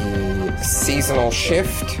the seasonal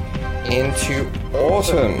shift into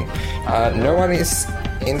autumn. No one is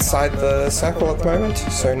inside the circle at the moment,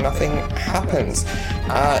 so nothing happens.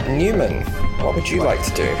 Newman, what would you like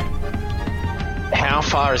to do? How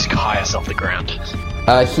far is Caius off the ground?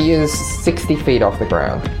 He is 60 feet off the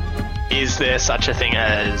ground. Is there such a thing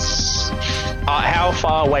as... how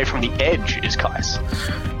far away from the edge is Caius?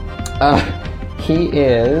 He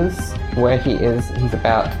is... Where he is, he's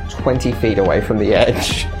about 20 feet away from the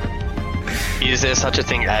edge. Is there such a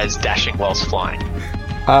thing as dashing whilst flying?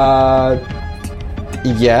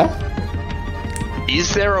 Yeah.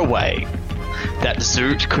 Is there a way that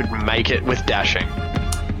Zoot could make it with dashing?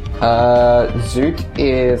 Zoot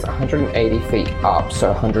is 180 feet up,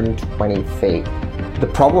 so 120 feet. The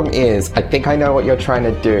problem is, I think I know what you're trying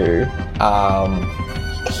to do.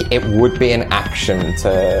 It would be an action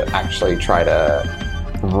to actually try to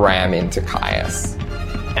ram into Caius.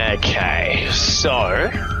 Okay, so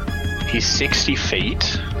he's 60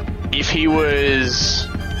 feet. If he was...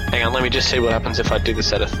 Hang on, let me just see what happens if I do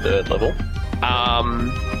this at a 3rd level.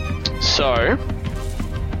 So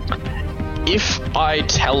if I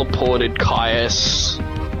teleported Caius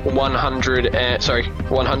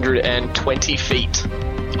 120 feet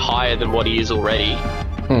higher than what he is already,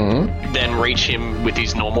 then reach him with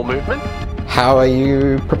his normal movement. How are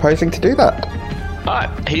you proposing to do that? Alright,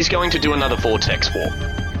 he's going to do another vortex warp.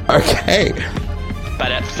 Okay.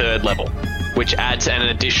 But at 3rd level, which adds an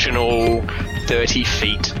additional 30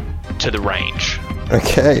 feet to the range.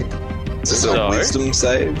 Okay. Is this a wisdom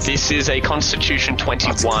save? This is a Constitution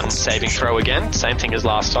 21 saving throw again, same thing as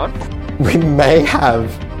last time. We may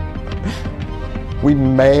have...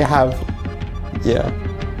 Yeah.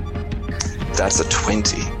 That's a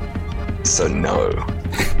 20. So no.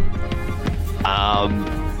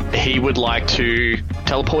 He would like to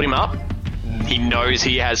teleport him up. He knows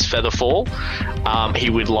he has Feather Fall.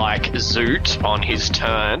 He would like Zoot on his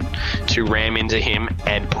turn to ram into him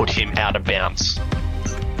and put him out of bounds.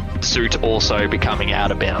 Zoot also becoming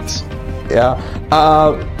out of bounds. Yeah.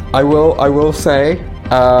 I will say,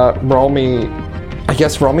 roll me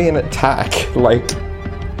an attack, like,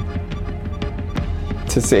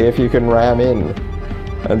 to see if you can ram in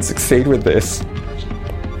and succeed with this.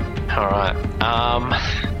 Alright.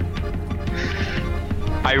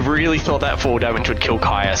 I really thought that 4 damage would kill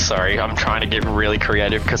Caius, sorry. I'm trying to get really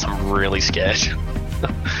creative because I'm really scared.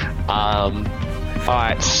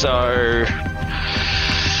 Alright, so...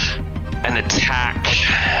 An attack.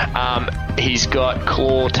 He's got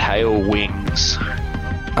claw, tail, wings.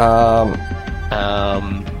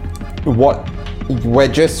 What? We're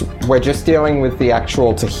just dealing with the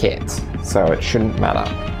actual to hit, so it shouldn't matter.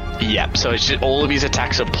 Yep, so it's just, all of his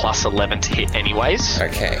attacks are plus 11 to hit anyways.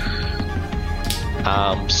 Okay.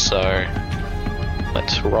 So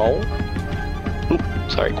let's roll. Oop,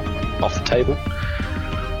 sorry, off the table.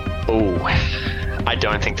 Ooh, I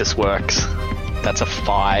don't think this works. That's a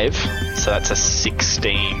 5, so that's a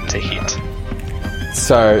 16 to hit.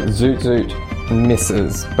 So Zoot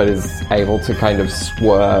misses, but is able to kind of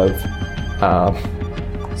swerve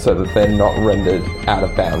so that they're not rendered out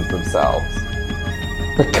of bounds themselves.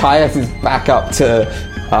 But Caius is back up to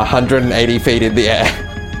 180 feet in the air.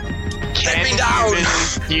 Can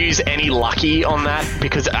you use any lucky on that?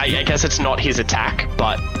 Because I guess it's not his attack,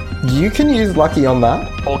 but... You can use lucky on that.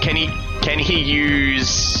 Or can he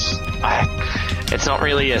use... it's not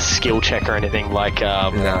really a skill check or anything like...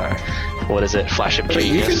 No. What is it? Flash of But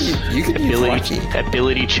Genius? you can use lucky.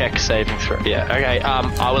 Ability check saving throw. Yeah, okay.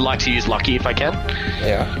 I would like to use lucky if I can.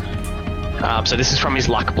 Yeah. So this is from his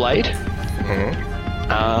luck blade. Mm-hmm.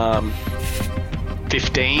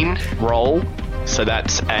 15 roll. So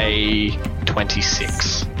that's a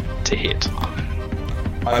 26 to hit.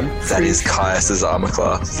 That is Caius's armor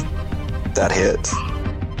class. That hits.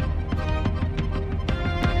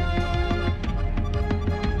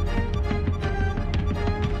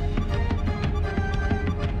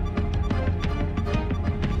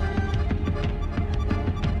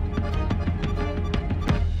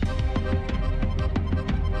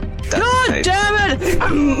 God damn it!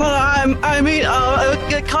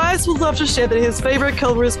 Caius will love to share that his favorite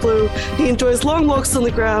color is blue. He enjoys long walks on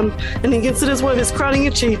the ground, and he considers one of his crowning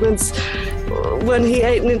achievements when he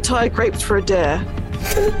ate an entire grape for a dare.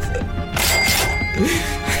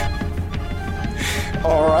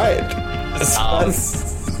 All right.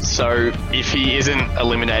 So if he isn't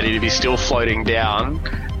eliminated, if he's still floating down,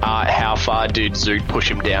 how far did Zoot push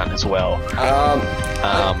him down as well?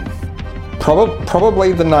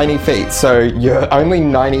 Probably the 90 feet. So you're only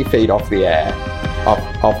 90 feet off the air,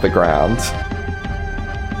 off the ground,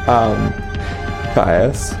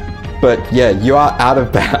 Caius. But yeah, you are out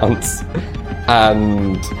of bounds,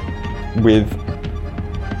 and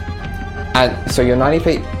so you're 90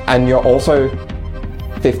 feet, and you're also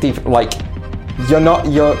 50. Like you're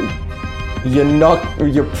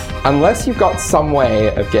unless you've got some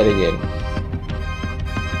way of getting in,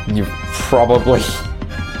 you're probably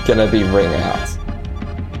gonna be ring out.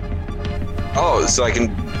 Oh, so I can...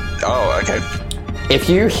 Oh, okay. If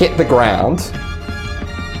you hit the ground,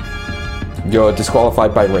 you're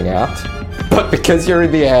disqualified by ring out. But because you're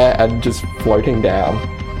in the air and just floating down,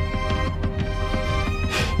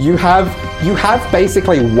 you have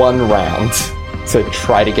basically one round to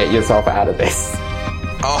try to get yourself out of this.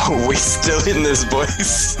 Oh, we're still in this,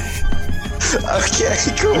 boys. Okay,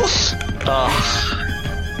 cool. Oh,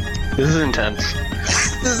 this is intense.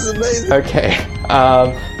 This is amazing. Okay,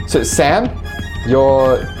 so Sam,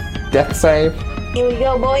 your death save. Here we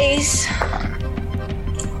go, boys.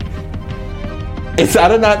 It's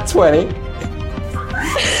at a nat 20.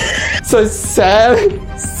 So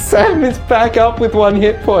Sam is back up with 1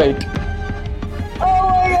 hit point. Oh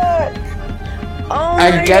my god. Oh my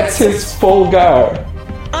And gets god. his full go.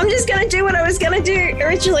 I'm just gonna do what I was gonna do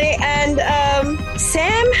originally, and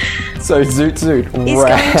Sam So Zoot is going to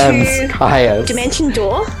rams Caius Dimension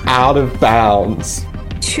Door out of bounds.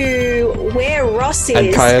 to where Ross is And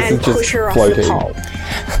and, Caius is just push her floating. off the pole.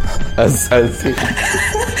 As he...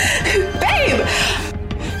 Babe!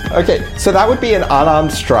 Okay, so that would be an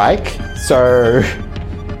unarmed strike. So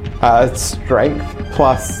strength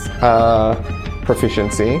plus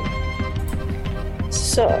proficiency.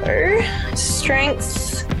 So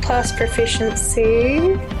strength plus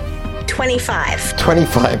proficiency 25.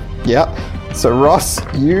 25, yep. So Ross,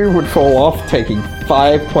 you would fall off, taking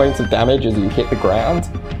 5 points of damage as you hit the ground.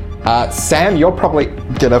 Sam, you're probably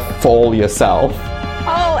gonna fall yourself.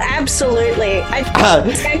 Oh, absolutely.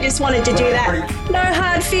 I just wanted to do that. No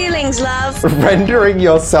hard feelings, love. Rendering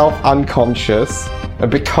yourself unconscious.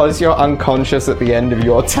 And because you're unconscious at the end of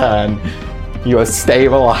your turn, you are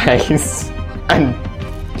stabilized and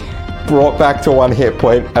brought back to 1 hit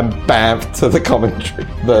point and bamfed to the commentary,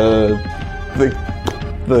 the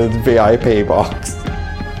VIP box.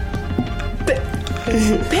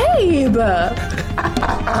 Babe!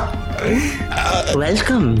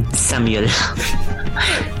 Welcome, Samuel.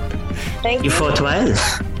 Thank You you. fought well.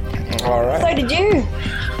 All right. So did you.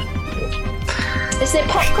 Is there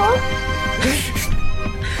popcorn?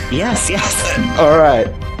 Yes. All right.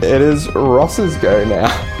 It is Ross's go now.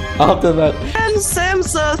 After that, And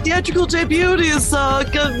Sam's theatrical debut is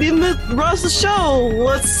in the Ross's show.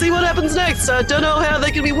 Let's see what happens next. I don't know how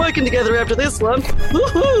they can be working together after this one.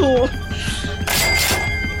 Woohoo!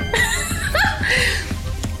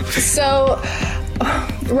 So,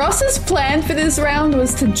 Ross's plan for this round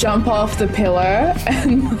was to jump off the pillar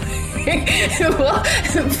and.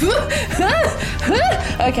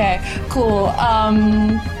 Okay, cool.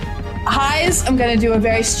 Highs, I'm gonna do a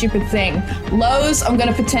very stupid thing. Lows, I'm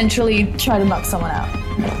gonna potentially try to knock someone out.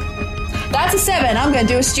 That's a 7. I'm gonna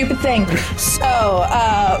do a stupid thing. So,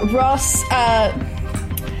 Ross, I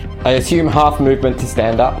assume half movement to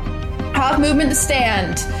stand up. half movement to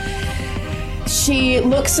stand. She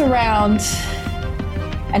looks around,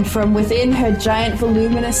 and from within her giant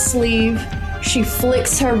voluminous sleeve, she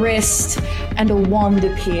flicks her wrist, and a wand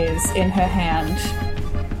appears in her hand.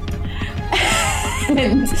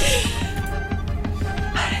 And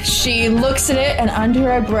she looks at it, and under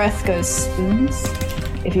her breath goes, "Spoons,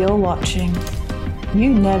 if you're watching,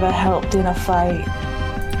 you never helped in a fight.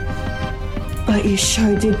 But you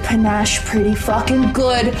sure did panache pretty fucking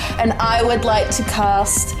good, and I would like to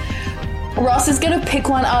cast..." Ross is gonna pick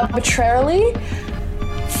one arbitrarily.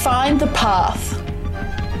 Find the path.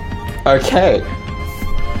 Okay.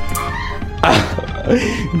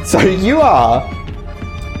 So you are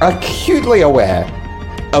acutely aware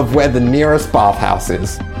of where the nearest bathhouse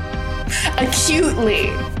is. Acutely.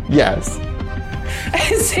 Yes.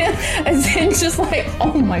 As in just like,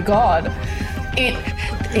 oh my god. It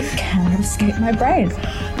can't escape my brain.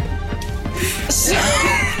 So,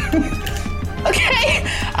 okay.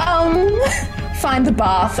 Find the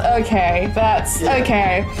bath. Okay, that's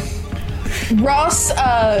okay. Ross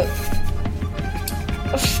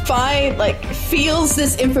feels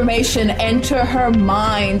this information enter her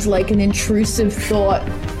mind like an intrusive thought.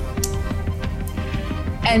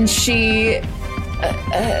 And she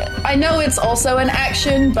I know it's also an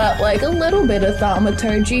action, but like a little bit of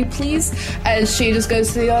thaumaturgy, please, as she just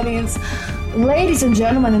goes to the audience. "Ladies and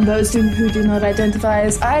gentlemen, and those who do not identify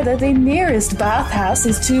as either, the nearest bathhouse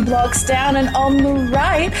is 2 blocks down and on the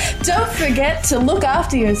right. Don't forget to look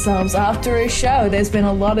after yourselves after a show. There's been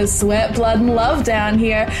a lot of sweat, blood, and love down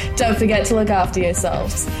here. Don't forget to look after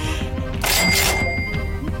yourselves."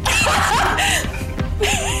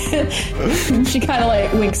 She kind of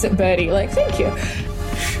like winks at Birdie, like, "Thank you."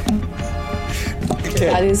 Okay.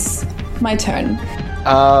 That is my turn.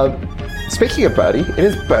 Speaking of Birdie, it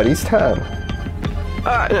is Birdie's turn.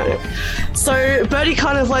 Alright, no. So Birdie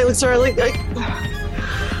kind of like looks around like,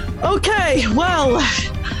 okay, well,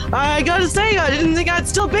 I gotta say, I didn't think I'd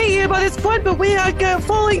still be here by this point, but we are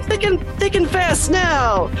falling thick and fast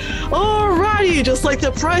now. Alrighty, just like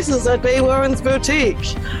the prices at Bay Warren's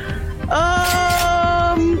boutique.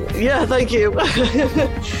 Yeah, thank you.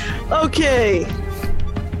 Okay.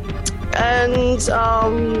 And,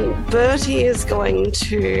 Bertie is going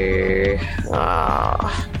to,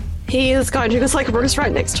 because like Brooke's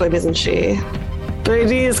right next to him, isn't she?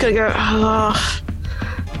 Bertie is gonna go,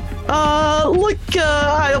 look,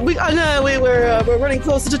 I know we're running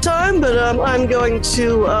closer to time, but, I'm going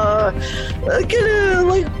to,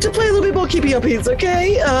 to play a little bit more keepy uppies,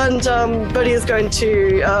 okay? And, Bertie is going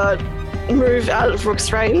to, move out of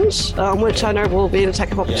Rook's range, which I know will be an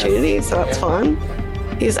attack of opportunity, so that's fine.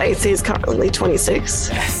 His AC is currently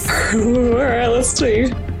 26. Alright, let's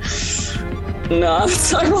do. Nah,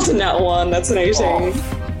 I rolled a nat 1. That's an 18.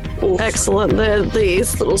 Oh. Excellent.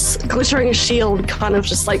 This little glittering shield kind of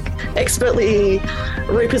just like expertly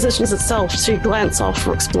repositions itself to glance off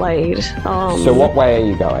Rook's blade. So what way are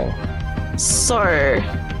you going? So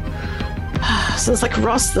there's like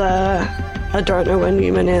Ross there. I don't know where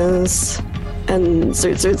Newman is. And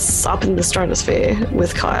Zoot's up in the stratosphere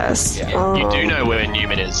with Caius. Yeah. You do know where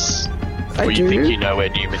Newman is. I you do? think you know where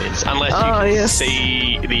Newman is, unless you can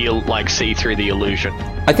see through the illusion.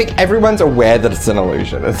 I think everyone's aware that it's an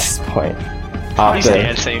illusion at this point.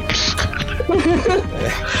 Dancing.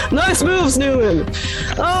 Nice moves, Newman.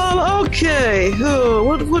 Okay.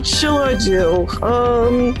 What shall I do?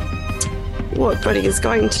 What Buddy is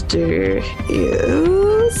going to do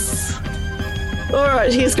is...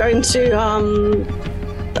 Alright, he's going to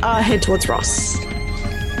head towards Ross.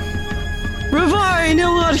 Ravari,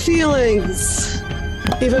 no hard feelings.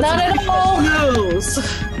 Even Not at all. Knows.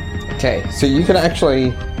 Okay, so you can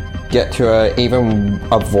actually get to her even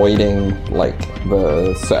avoiding like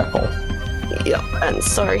the circle. Yep, and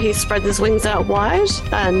so he spreads his wings out wide,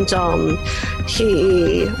 and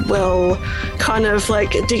he will kind of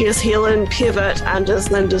like dig his heel and pivot, and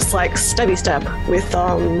then just like stabby stab with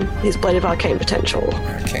his blade of arcane potential.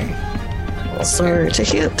 Okay. So to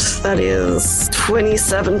hit, that is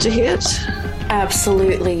 27 to hit.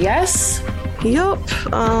 Absolutely, yes. Yup.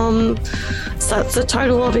 So that's a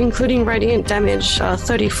total of, including radiant damage,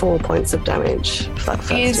 34 points of damage for that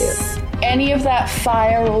first hit. Is any of that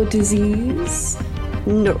fire or disease?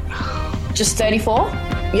 No. Just 34?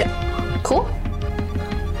 Yep. Cool.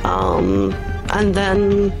 And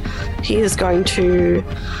then he is going to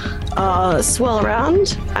swirl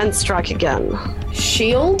around and strike again.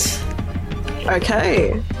 Shield?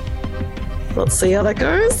 Okay. Let's see how that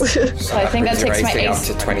goes. So I think that takes my AC up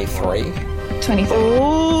AC. to 23. 23.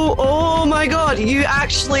 Oh my god, you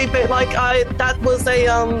actually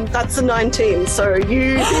that's a 19, so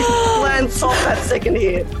you glance off that second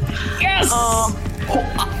hit. Yes!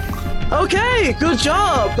 Okay, good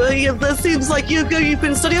job. It seems like you've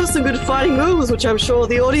been studying some good fighting moves, which I'm sure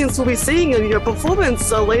the audience will be seeing in your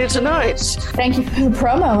performance later tonight. Thank you for the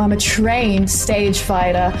promo. I'm a trained stage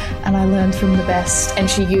fighter, and I learned from the best. And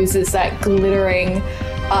she uses that glittering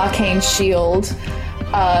arcane shield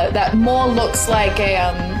that more looks like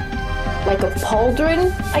a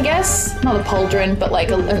pauldron, I guess. Not a pauldron, but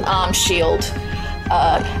like an arm shield.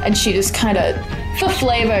 And she just kind of, for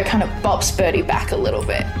flavor, kind of bops Birdie back a little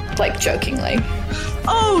bit, like jokingly.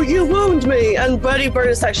 Oh, you wound me! And Birdie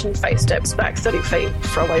bonus action face steps back 30 feet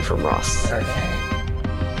away from Ross. Okay.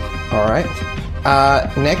 Alright.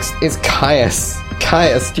 Next is Caius.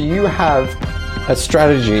 Caius, do you have a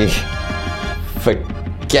strategy for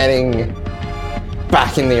getting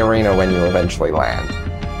back in the arena when you eventually land?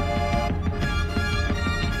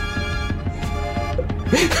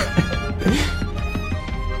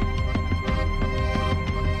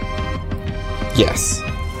 Yes.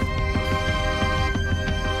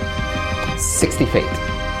 60 feet.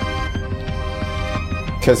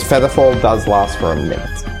 Because Featherfall does last for a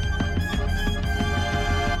minute.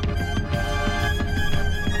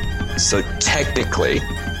 So technically,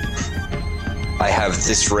 I have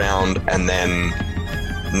this round and then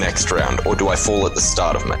next round, or do I fall at the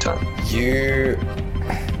start of my turn?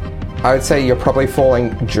 I would say you're probably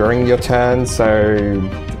falling during your turn, so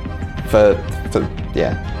for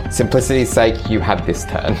simplicity's sake, you have this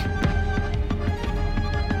turn.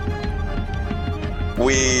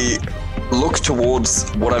 We look towards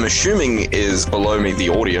what I'm assuming is below me, the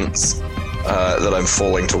audience that I'm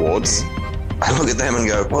falling towards. I look at them and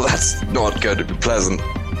go, well, that's not going to be pleasant.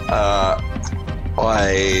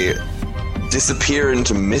 I disappear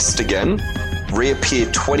into mist again,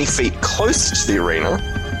 reappear 20 feet close to the arena,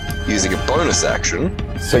 using a bonus action.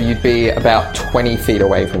 So you'd be about 20 feet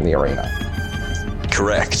away from the arena.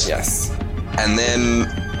 Correct. Yes. And then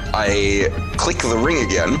I click the ring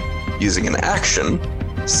again, using an action,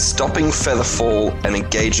 stopping Featherfall and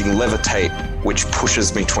engaging Levitate, which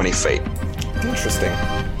pushes me 20 feet. Interesting.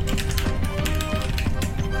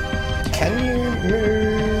 Can you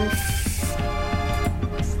move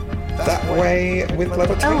that way with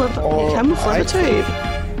Levitate? You can with Levitate.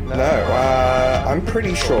 No, I'm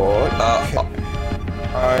pretty sure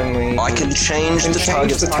only... I can change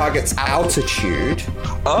the target's altitude.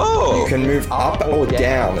 Oh! You can move up or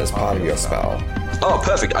down as part of your spell. Oh,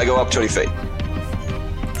 perfect. I go up 20 feet.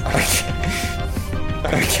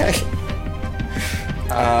 Okay.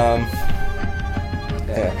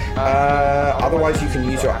 Otherwise, you can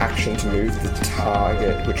use your action to move the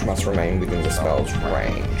target, which must remain within the spell's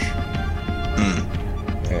range.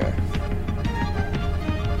 Yeah.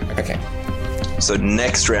 Okay. So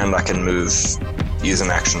next round I can use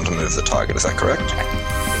an action to move the target, is that correct?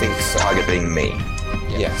 I think so. Target being me.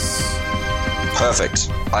 Yes. Perfect.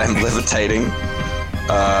 I am levitating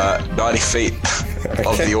 90 feet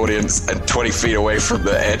of the audience and 20 feet away from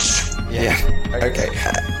the edge. Yeah. Okay.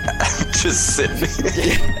 Just sitting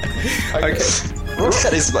here. Okay.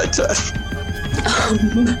 That is my turn.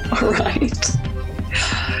 Alright.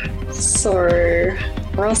 So,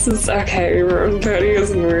 Ross is okay, Birdie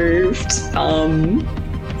has moved.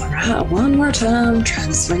 Alright, one more time, trying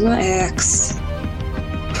to swing my axe.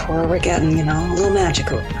 Before we're getting, a little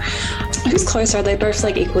magical. Who's closer? Are they both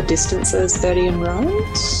like equal distances, Birdie and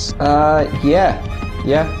Ross? Yeah.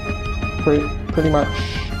 Pretty much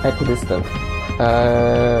equidistant.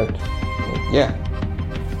 Yeah.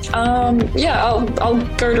 I'll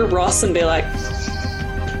go to Ross and be like,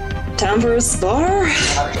 time for a spar?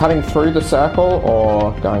 Cutting through the circle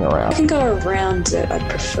or going around? I can go around it, I'd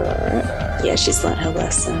prefer. Yeah, she's learnt her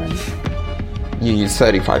lesson. You use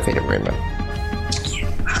 35 feet of movement. Yeah.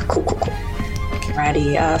 Cool.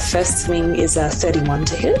 Alrighty, first swing is a 31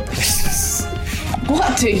 to hit.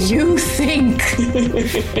 What do you think?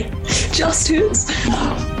 Just hits.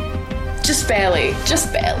 Just barely.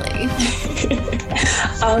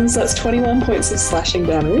 So that's 21 points of slashing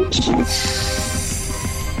damage.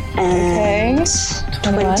 Okay. And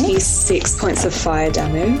 26 points of fire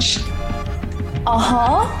damage.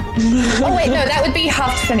 Oh wait, no, that would be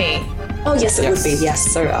halved for me. Oh yes, it would be,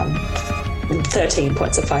 yes. So 13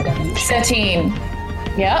 points of fire damage. 13.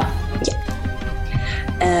 Yeah.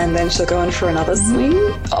 And then she'll go in for another swing.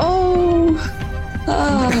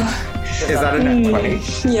 Is that a nat 20?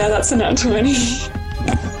 Yeah, that's a nat 20.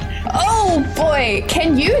 Oh boy,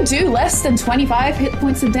 can you do less than 25 hit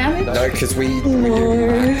points of damage? No, because we do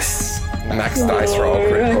max dice roll I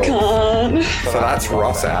critical. can't. So that's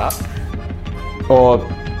Ross out. Or,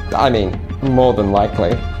 I mean, more than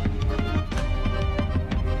likely.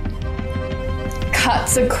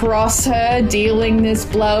 Cuts across her, dealing this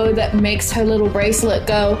blow that makes her little bracelet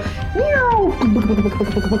go meow.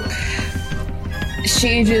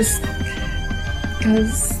 She just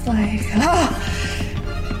goes like,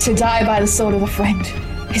 to die by the sword of a friend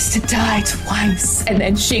is to die twice. And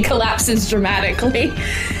then she collapses dramatically.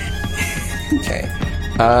 Okay.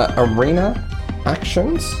 Arena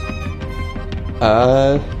actions.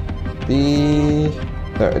 No,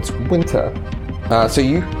 it's winter. So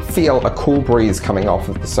you feel a cool breeze coming off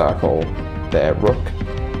of the circle there, Rook.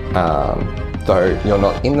 Though you're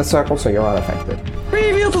not in the circle, so you're unaffected.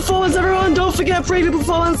 Preview performance, everyone! Don't forget preview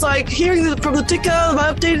performance. Like hearing from the ticker,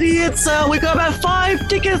 I've updated it. So we've got about 5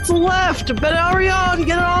 tickets left. Better hurry on,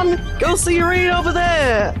 get on. Go see your read over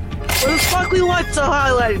there. Where the sparkly lights are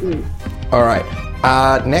highlighting. All right.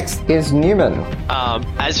 Next is Newman.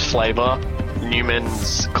 As Flavor,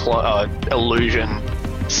 Newman's illusion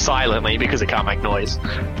silently, because it can't make noise,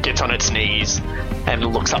 gets on its knees and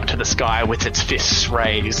looks up to the sky with its fists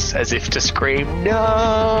raised as if to scream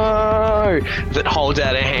no, that holds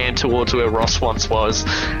out a hand towards where Ross once was.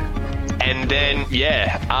 And then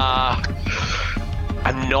I'm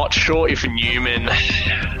not sure if Newman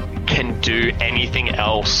can do anything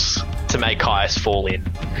else to make Caius fall in.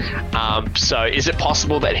 So is it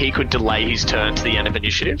possible that he could delay his turn to the end of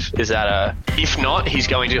initiative? Is that if not, he's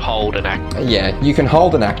going to hold an action. Yeah, you can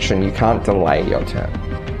hold an action, you can't delay your turn.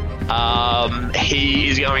 He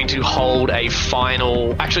is going to hold a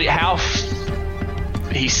final... Actually,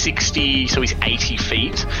 he's 60, so he's 80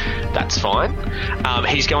 feet. That's fine.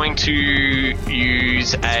 He's going to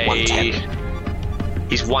use a... 110.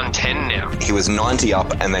 He's 110 now. He was 90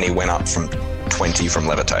 up, and then he went up from 20 from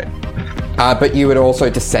levitate. But you had also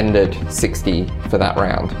descended 60 for that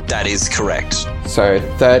round. That is correct. So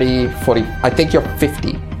 30, 40... I think you're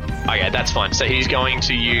 50. Okay, that's fine. So he's going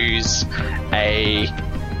to use a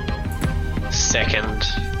second...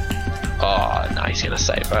 Oh, no, he's going to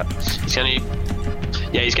save it. He's going to...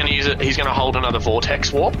 Yeah, he's going to use it. He's going to hold another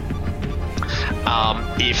Vortex Warp.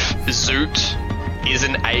 If Zoot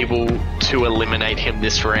isn't able to eliminate him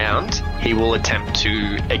this round, he will attempt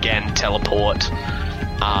to, again, teleport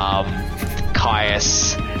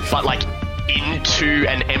Caius, but like into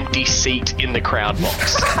an empty seat in the crowd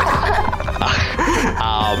box.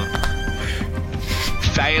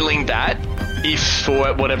 Failing that, if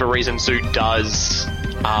for whatever reason Zoot does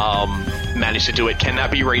manage to do it, can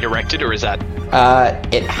that be redirected, or is that...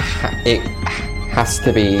 It has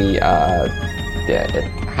to be... it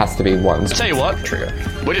has to be one. Tell you what, trigger.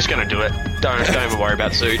 We're just going to do it. Don't even worry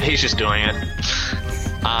about Zoot. He's just doing it.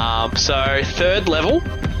 So 3rd level.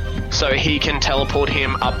 So he can teleport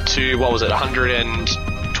him up to,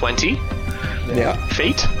 120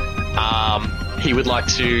 feet. He would like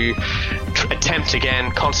to attempt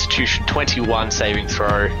again, Constitution 21 saving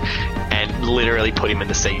throw, and literally put him in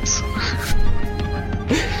the seats.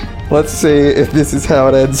 Let's see if this is how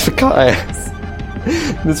it ends for Caius.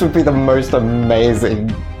 This would be the most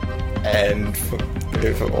amazing end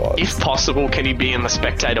if it was. If possible, can he be in the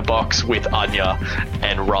spectator box with Anya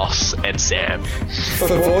and Ross and Sam? For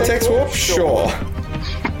the Vortex Warp? Sure.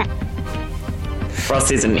 Ross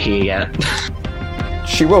isn't here yet.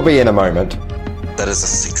 She will be in a moment. That is a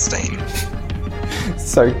 16.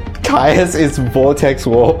 So Caius is Vortex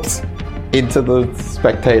Warped into the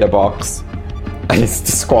spectator box and is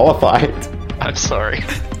disqualified. I'm sorry.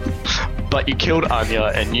 But you killed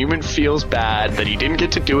Anya, and Newman feels bad that he didn't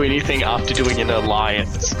get to do anything after doing an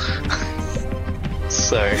alliance.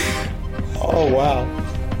 So... Oh, wow.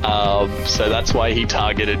 So that's why he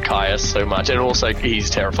targeted Caius so much, and also he's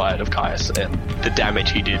terrified of Caius and the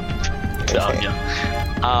damage he did to Anya.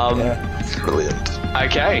 Brilliant.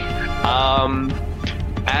 Okay.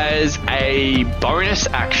 As a bonus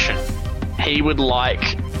action, he would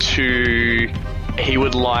like to...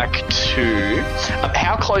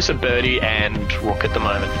 how close are Birdie and Rook at the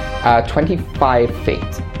moment? 25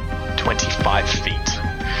 feet. 25 feet.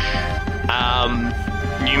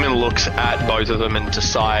 Newman looks at both of them and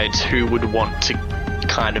decides who would want to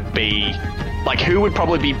kind of be... Like, who would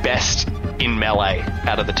probably be best in melee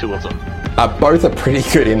out of the two of them? Both are pretty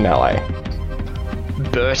good in melee.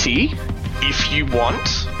 Bertie, if you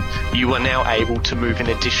want, you are now able to move an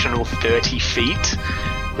additional 30 feet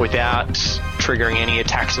without triggering any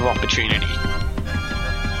attacks of opportunity.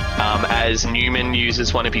 As Newman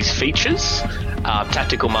uses one of his features,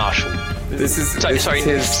 Tactical Martial. This is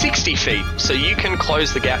 60 feet, so you can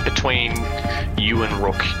close the gap between you and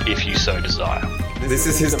Rook if you so desire. This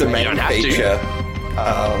is his domain feature.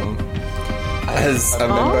 As a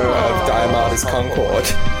member of Diamartis Concord.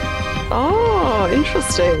 Oh,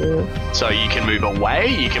 interesting. So you can move away,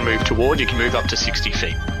 you can move toward, you can move up to 60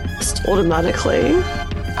 feet. Just automatically.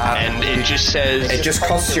 And it just says... It just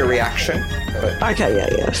costs your reaction. But Okay,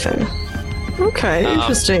 yeah, fair. Okay,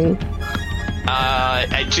 interesting.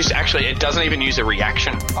 It doesn't even use a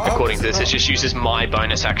reaction, according to this. It just uses my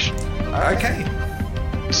bonus action. okay.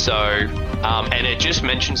 So, and it just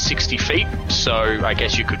mentions 60 feet, so I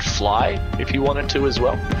guess you could fly if you wanted to as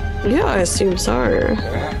well. Yeah, I assume so.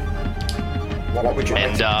 What would you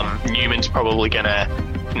like And Newman's probably gonna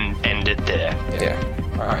end it there. Yeah.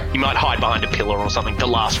 Alright. You might hide behind a pillar or something, the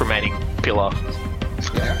last remaining pillar.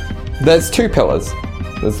 Yeah. There's two pillars.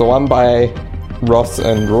 There's the one by Ross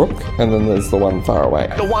and Rook, and then there's the one far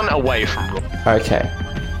away. The one away from Rook. Okay.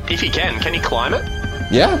 If he can he climb it?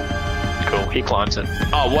 Yeah. Cool, he climbs it.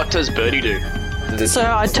 Oh, what does Birdie do? So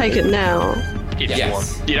I take it now. If Yes. you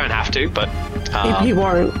want. You don't have to, but... He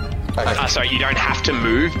won't. sorry, you don't have to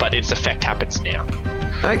move, but its effect happens now.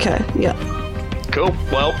 Okay, yeah. Cool.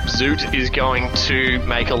 Well, Zoot is going to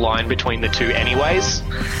make a line between the two anyways,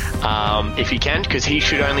 if he can, because he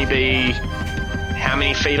should only be how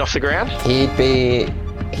many feet off the ground? He'd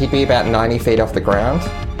be about 90 feet off the ground,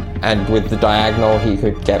 and with the diagonal he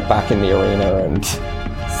could get back in the arena and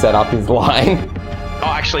set up his line.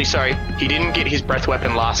 Oh, actually, sorry. He didn't get his breath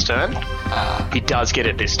weapon last turn. He does get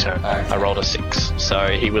it this turn. Okay. I rolled a 6. So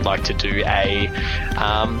he would like to do a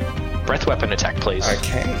breath weapon attack, please.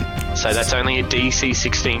 Okay. So that's only a DC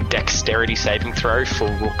 16 dexterity saving throw for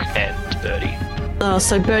Rook and Birdie.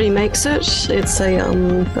 So Birdie makes it. It's a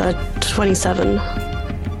 27.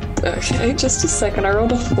 Okay, just a second. I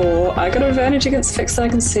rolled a 4. I got advantage against effects that I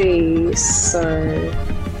can see, so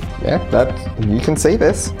Yeah, that you can see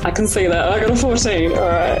this. I can see that. I got a 14. All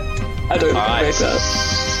right. I don't Alright, make that.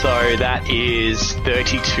 so that is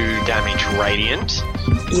 32 damage radiant,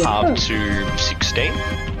 Yeah. up to 16.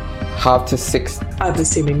 Half to 6. I'm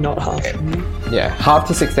assuming not half. Yeah, half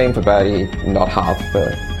to 16 for Birdie, not half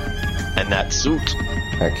for. And that's Zoot.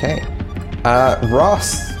 Okay.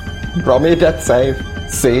 Ross, roll me a death save.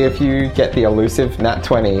 See if you get the elusive nat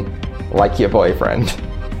 20 like your boyfriend.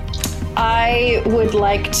 I would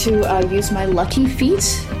like to use my lucky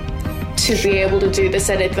feat to be able to do this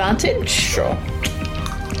at advantage. Sure.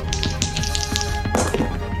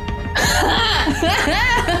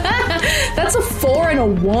 That's a 4 and a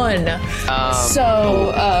 1.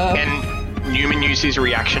 And Newman used his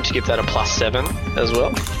reaction to give that a +7 as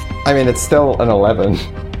well. I mean, it's still an 11.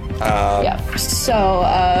 Yeah. So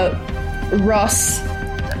Ross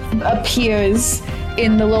appears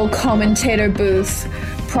in the little commentator booth,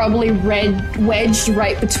 probably wedged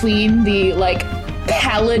right between the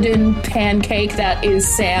paladin pancake that is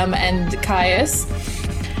Sam and Caius.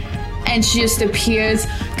 And she just appears,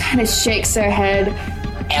 kind of shakes her head,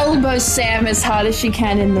 elbows Sam as hard as she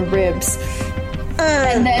can in the ribs,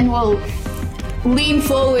 and then will lean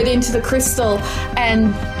forward into the crystal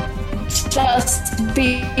and just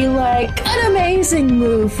be like, an amazing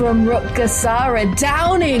move from Rook Gasara,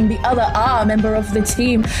 downing the other R member of the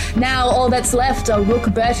team. Now all that's left are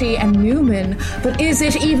Rook, Bertie, and Newman. But is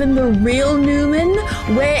it even the real Newman?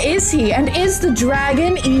 Where is he? And is the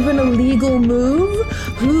dragon even a legal move?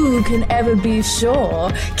 Who can ever be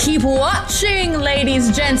sure? Keep watching,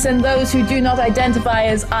 ladies, gents, and those who do not identify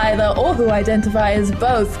as either or who identify as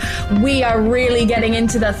both. We are really getting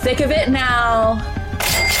into the thick of it now.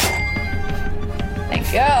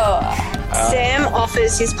 Thank you. Sam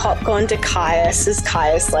offers his popcorn to Caius as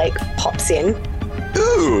Caius pops in.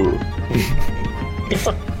 Ooh.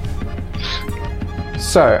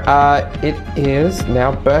 So, it is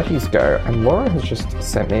now Bertie's go, and Laura has just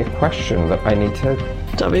sent me a question that I need to...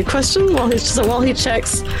 W question while he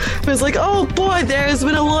checks. He's like, oh boy, there has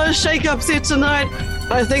been a lot of shake-ups here tonight.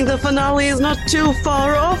 I think the finale is not too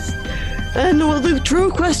far off. And the true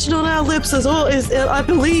question on our lips is I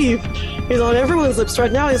believe, is on everyone's lips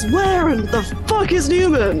right now is where in the fuck is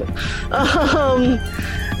Newman?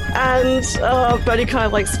 Buddy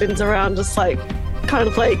kind of spins around, just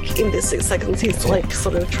in this 6 seconds, he's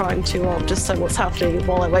sort of trying to just say what's happening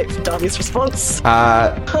while I wait for Darby's response.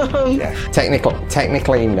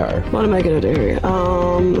 Technically, no. What am I going to do?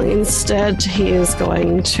 Instead, he is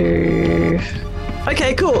going to...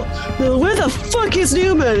 Okay, cool. Where the fuck is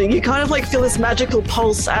Newman? You kind of feel this magical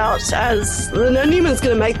pulse out as... No, Newman's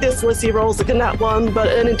going to make this unless he rolls a nat 1, but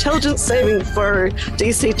an intelligence saving for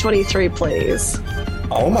DC 23, please.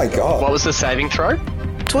 Oh my god. What was the saving throw?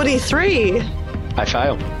 23! I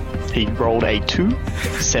failed. He rolled a 2,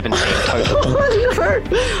 17 total.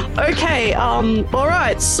 Oh no! Okay,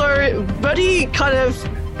 alright, so Buddy kind of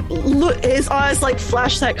look, his eyes like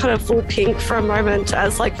flash that kind of full pink for a moment,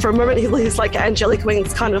 as like for a moment his like angelic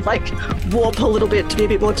wings kind of like warp a little bit to be a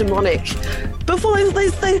bit more demonic before they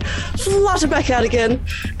flutter back out again,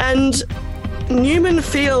 and Newman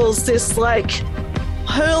feels this like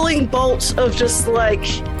hurling bolt of just like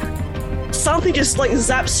something just like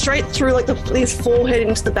zaps straight through like his forehead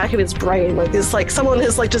into the back of his brain. Like this, like someone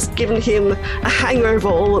has like just given him a hangover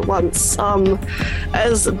all at once.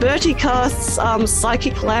 As Bertie casts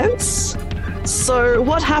Psychic Lance. So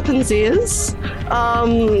what happens is,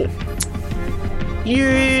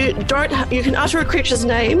 you can utter a creature's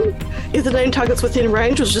name. If the name target's within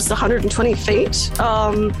range, which is just 120 feet,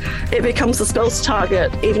 it becomes the spell's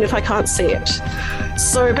target, even if I can't see it.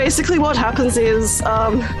 So basically what happens is,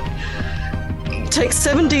 take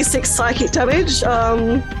 7d6 psychic damage,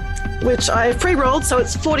 which I've pre-rolled, so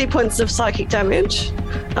it's 40 points of psychic damage.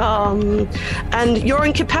 And you're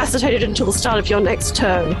incapacitated until the start of your next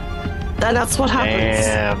turn. And that's what happens.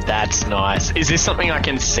 Damn, that's nice. Is this something I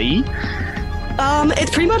can see? It's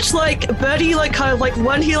pretty much like Bertie, like kind of like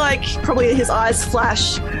when he like probably his eyes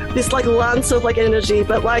flash this like lance of like energy,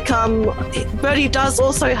 but like Bertie does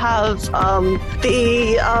also have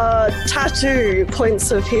the tattoo points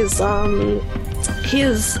of his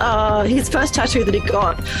first tattoo that he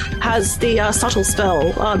got has the subtle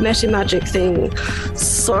spell meta magic thing.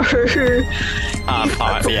 So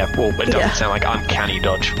yeah, well, it doesn't sound like uncanny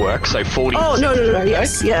dodge work. So 40. Oh no,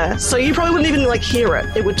 yes, yeah. So you probably wouldn't even like hear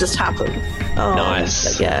it; it would just happen.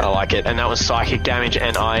 Nice. Yeah. I like it. And that was psychic damage,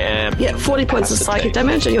 and I am 40 points of psychic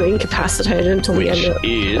damage, and you're incapacitated until the end of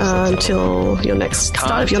until your next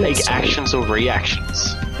start of your next turn. Actions or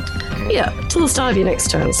reactions. Yeah, till the start of your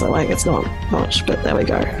next turn. So like it's not much, but there we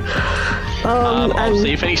go. I'll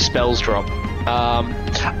see if any spells drop.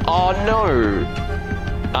 Oh no.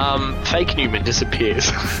 Fake Newman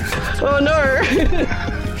disappears. Oh no.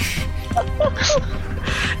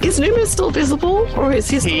 Is Newman still visible, or is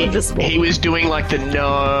he still invisible? He was doing like the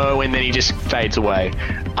no, and then he just fades away.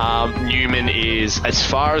 Newman is, as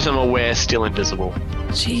far as I'm aware, still invisible.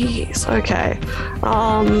 Jeez, okay.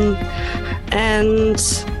 And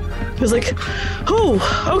he was like, oh,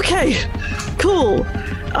 okay, cool.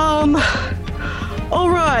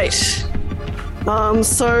 Alright.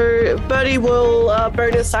 So Bertie will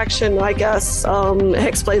bonus action, I guess,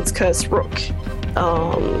 Hexblade's Curse Rook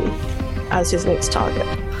as his next target.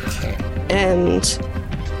 And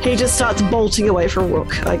he just starts bolting away from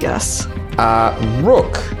Rook, I guess.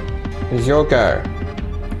 Rook, is your go.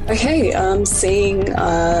 Okay, seeing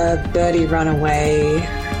Bertie run away,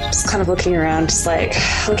 just kind of looking around, just like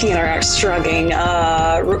looking at her act, shrugging.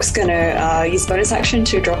 Rook's gonna use bonus action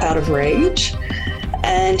to drop out of rage,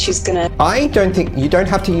 and she's gonna. I don't think you don't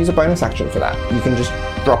have to use a bonus action for that. You can just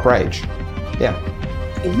drop rage. Yeah.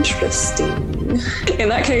 Interesting. In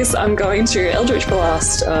that case, I'm going to Eldritch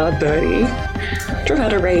Blast Bertie. Drop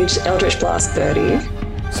out of rage, Eldritch Blast Bertie.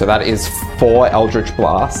 So that is 4 Eldritch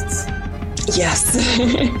Blasts. Yes.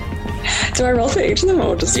 Do I roll for each of them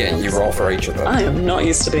or just Yeah, once? you roll for each of them. I am not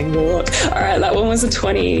used to being Warlock. Alright, that one was a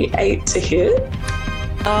 28 to hit.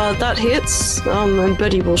 That hits, and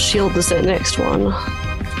Bertie will shield the next one.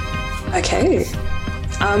 Okay.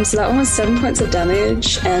 So that one was 7 points of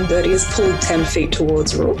damage, and Bertie is pulled 10 feet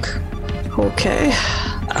towards Rook. Okay.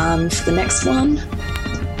 For the next one,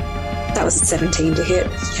 that was 17 to hit.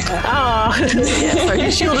 Yeah. Yeah, so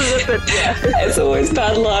you shielded it, but yeah. It's always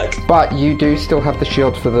bad luck. But you do still have the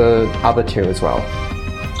shield for the other 2 as well.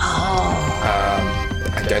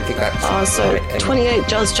 I don't think that's... So 28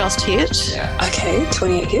 does just hit. Yeah. Okay,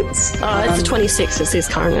 28 hits. It's a 26 is his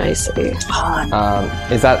current AC.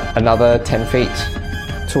 Is that another 10 feet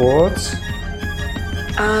towards?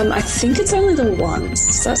 I think it's only the once.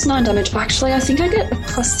 So that's 9 damage. Actually, I think I get a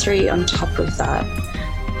 +3 on top of that.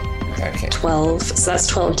 Okay. 12. So that's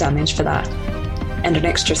 12 damage for that. And an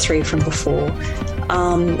extra 3 from before.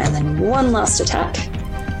 And then one last attack.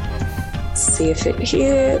 See if it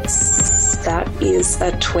hits. That is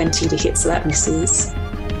a 20 to hit, so that misses.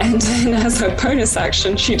 And then as her bonus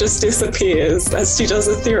action, she just disappears as she does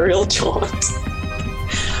ethereal jaunt.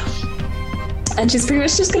 And she's pretty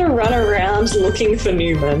much just going to run around looking for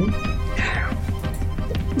Newman.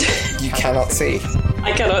 You cannot see.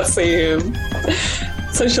 I cannot see him.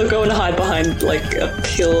 So she'll go and hide behind, like, a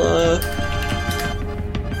pillar.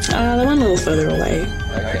 The one a little further away.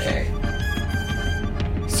 Okay.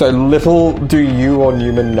 So little do you or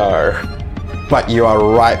Newman know, but you are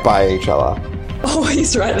right by each other. Oh,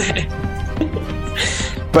 he's right there.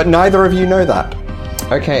 But neither of you know that.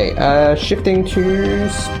 Okay, shifting to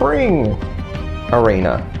Spring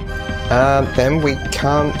Arena. Then we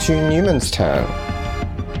come to Newman's turn.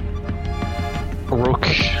 Rook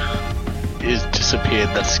disappeared.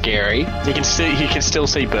 That's scary. You can still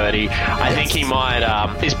see Birdie. I think he might.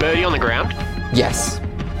 Is Birdie on the ground? Yes.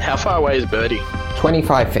 How far away is Birdie?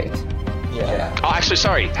 25 feet. Yeah. Oh, actually,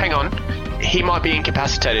 sorry. Hang on. He might be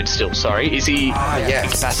incapacitated still. Sorry. Is he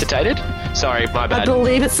incapacitated? Sorry, my bad. I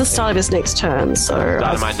believe it's the start of his next turn. So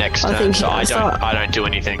Start of my next turn. So I don't do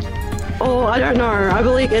anything. Oh, I don't know. I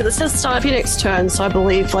believe it says start of your next turn, so I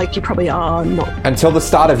believe you probably are not. Until the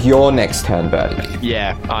start of your next turn, Birdie.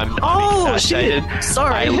 Yeah, I'm shit. incapacitated.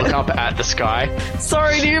 Sorry. I look up at the sky.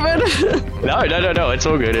 Sorry, Newman. No, it's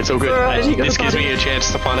all good. It's all good. Alright, you got This the gives body. me a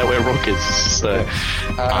chance to find out where Rook is. So,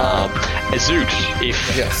 Zoot, if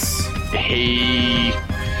he...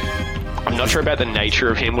 I'm not sure about the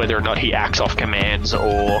nature of him, whether or not he acts off commands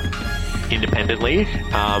or independently.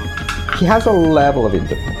 He has a level of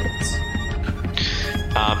independence.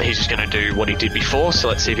 He's just going to do what he did before, so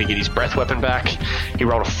let's see if he can get his breath weapon back. He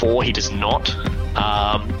rolled a 4, he does not.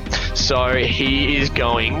 So he is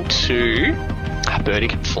going to... Birdie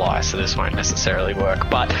can fly, so this won't necessarily work,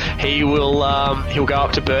 but he will he'll go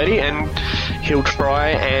up to Birdie and he'll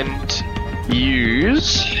try and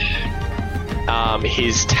use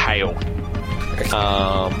his tail.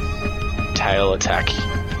 Tail attack,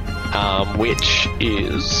 which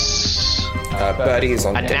is Birdie is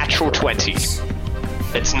on a natural 20.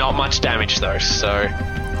 It's not much damage though, so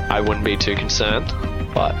I wouldn't be too concerned.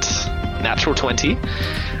 But natural 20.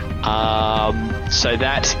 So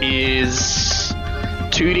that is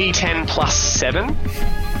 2d10 plus 7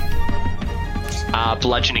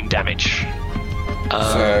 bludgeoning damage.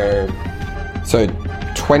 So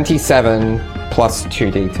 27 plus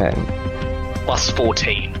 2d10. Plus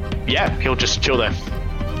 14. Yeah, he'll just chill there.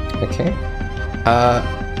 Okay.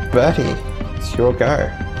 Bertie, it's your go.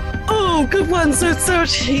 Oh, good one, Zoot.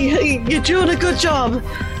 You're doing a good job.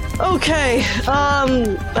 Okay.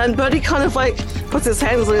 And Birdie kind of puts his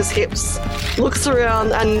hands on his hips, looks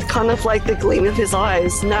around, and kind of the gleam of his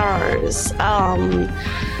eyes narrows.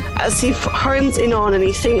 As he hones in on and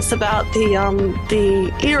he thinks about the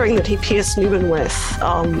earring that he pierced Newman with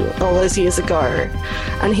all those years ago,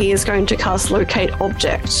 and he is going to cast Locate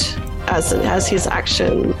Object as his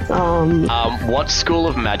action. What school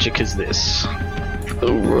of magic is this?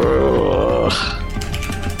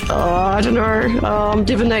 I don't know.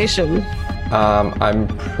 Divination. I'm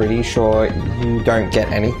pretty sure you don't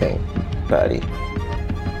get anything, Birdie.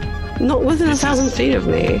 Not within 1,000 feet of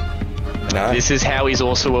me. No. This is how he's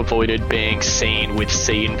also avoided being seen with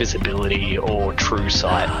see invisibility or true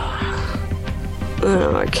sight.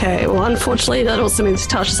 Okay, well, unfortunately, that also means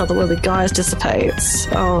touch is other where the guise dissipates.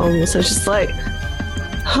 So it's just The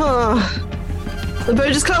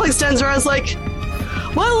bird just kind of stands around,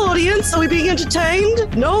 well, audience, are we being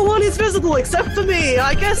entertained? No one is visible except for me.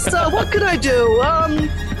 I guess, what could I do?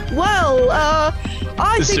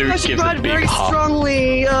 I think I should write very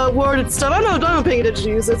strongly worded stuff. I know, I'm paying attention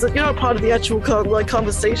to you. So you're not part of the actual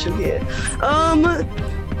conversation here.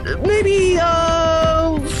 Maybe,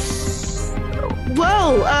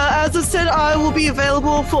 as I said, I will be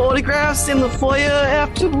available for autographs in the foyer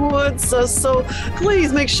afterwards. So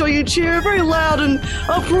please make sure you cheer a very loud and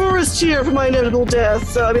uproarious cheer for my inevitable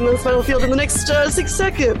death. On this battlefield in the next 6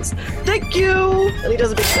 seconds. Thank you. And he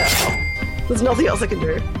does a big step. There's nothing else I can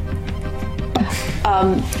do.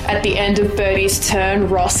 At the end of Birdie's turn,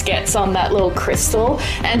 Ross gets on that little crystal,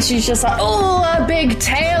 and she's just a big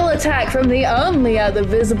tail attack from the only other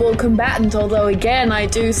visible combatant, although again, I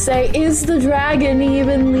do say, is the dragon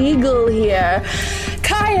even legal here?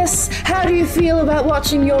 Caius, how do you feel about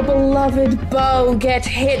watching your beloved bow get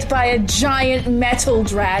hit by a giant metal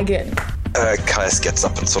dragon? Caius gets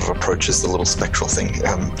up and sort of approaches the little spectral thing.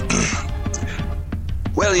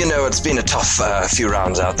 Well, it's been a tough few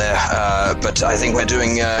rounds out there, but I think we're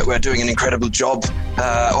doing an incredible job.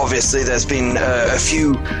 Obviously, there's been a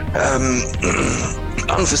few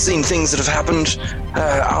unforeseen things that have happened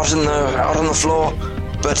out on the floor,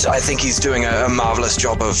 but I think he's doing a marvelous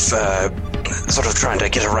job of sort of trying to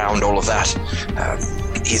get around all of that.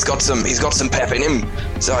 He's got some pep in him,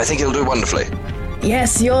 so I think he'll do wonderfully.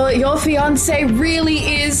 Yes, your fiancé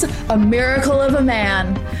really is a miracle of a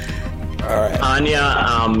man. Alright.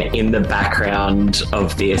 Anya, in the background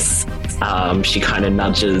of this, she kind of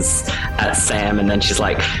nudges at Sam, and then she's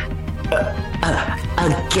like,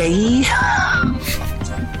 a gay?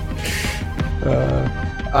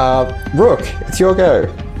 Rook, it's your go.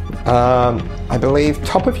 I believe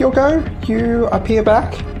top of your go, you appear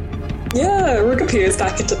back. Yeah, Rook appears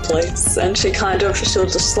back into place, and she'll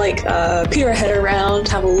just peer her head around,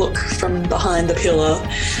 have a look from behind the pillar,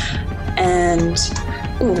 and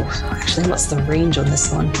actually, what's the range on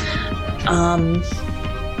this one?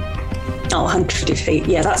 Oh, 150 feet.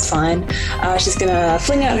 Yeah, that's fine. She's going to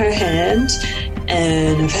fling out her hand,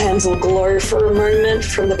 and her hands will glow for a moment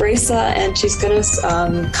from the bracer, and she's going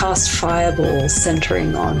to cast Fireball,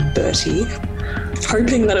 centering on Bertie,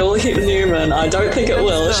 hoping that it will hit Newman. I don't think it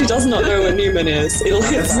will. She does not know where Newman is. It'll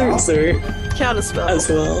hit Zoot Counterspell. as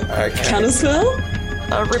well. Okay. Counterspell?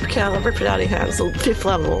 Rip it out of your hands. 5th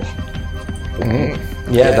level.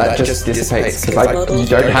 Yeah, that just dissipates because you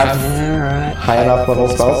don't have high enough level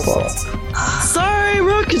spell slots. Sorry,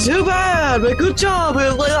 Rook, too bad, but good job.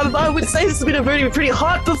 I would say this has been a pretty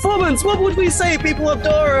hot performance. What would we say, people of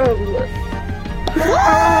Durham?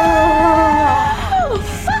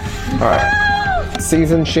 Alright.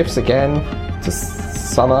 Season shifts again to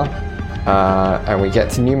summer, and we get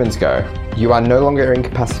to Newman's go. You are no longer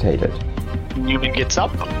incapacitated. Newman gets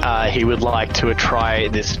up. He would like to try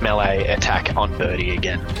this melee attack on Birdie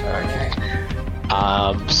again. Okay.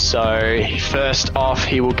 So first off,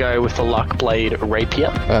 he will go with the Luck Blade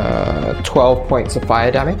Rapier. 12 points of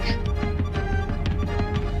fire damage.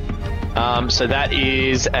 So that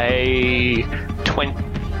is a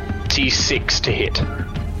 26 to hit.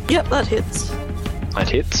 Yep, that hits. That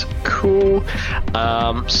hits. Cool.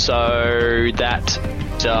 So that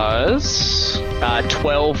does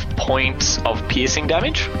 12 points of piercing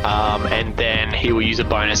damage, and then he will use a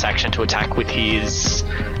bonus action to attack with his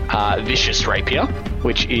Vicious Rapier,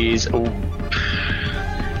 which is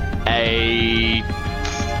a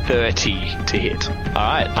 30 to hit.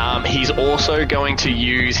 Alright, he's also going to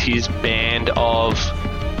use his band of...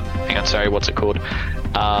 Hang on, sorry, what's it called?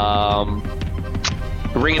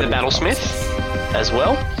 Ring of the Battlesmith as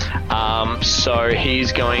well. So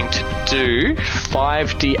he's going to do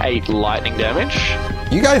 5d8 lightning damage.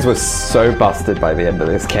 You guys were so busted by the end of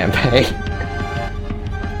this campaign.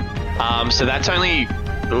 So that's only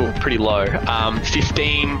pretty low.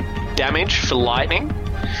 15 damage for lightning.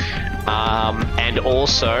 And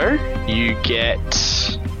also you get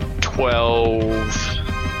 12...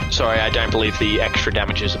 Sorry, I don't believe the extra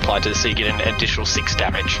damage is applied to this, so you get an additional 6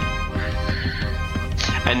 damage.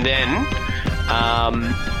 And then,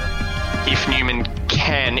 if Newman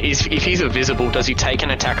can, if he's invisible, does he take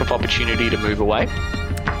an attack of opportunity to move away?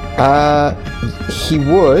 He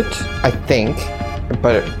would, I think,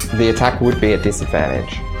 but the attack would be at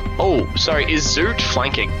disadvantage. Oh, sorry, is Zoot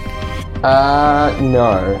flanking?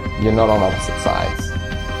 No, you're not on opposite sides.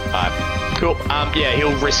 Cool. Yeah,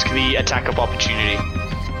 he'll risk the attack of opportunity.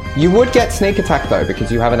 You would get sneak attack though,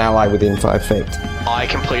 because you have an ally within 5 feet. I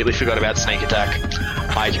completely forgot about sneak attack.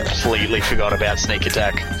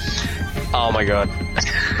 Oh my god.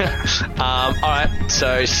 Alright,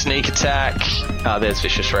 so sneak attack. There's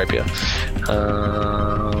Vicious Rapier.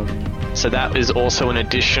 So that is also an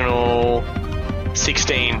additional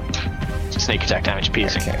 16 sneak attack damage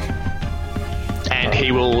piercing. Okay. And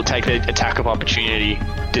he will take the attack of opportunity,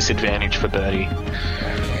 disadvantage for Birdie.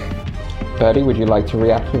 Birdie, would you like to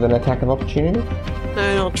react with an attack of opportunity?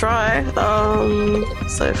 And I'll try.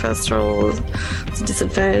 So first roll is a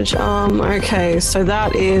disadvantage. Okay, so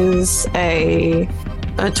that is a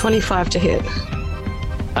 25 to hit.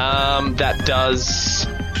 That does...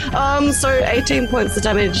 So 18 points of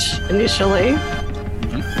damage initially.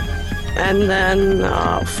 And then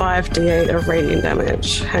 5d8 of radiant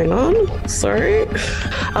damage. Hang on, sorry.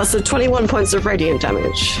 So 21 points of radiant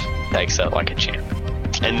damage. Takes that like a champ.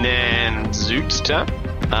 And then Zoot's turn.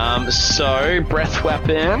 So breath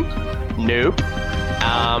weapon. Nope.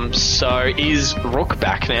 So is Rook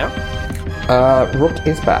back now? Rook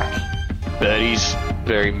is back. Birdie's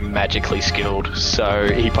very magically skilled, so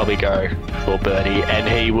he'd probably go for Birdie, and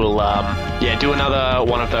he will do another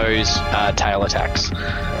one of those tail attacks.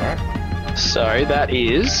 So that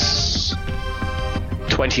is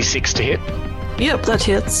 26 to hit. Yep, that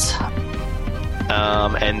hits.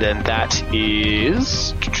 And then that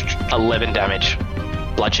is 11 damage.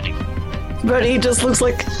 Bludgeoning. But he just looks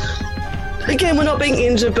like... Again, we're not being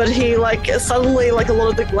injured, but he, suddenly, a lot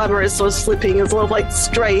of the glamour is sort of slipping. There's a lot of,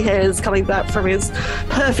 stray hairs coming back from his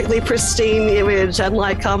perfectly pristine image, and,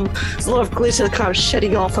 there's a lot of glitter kind of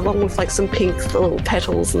shedding off, along with, some pink little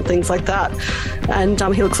petals and things like that. And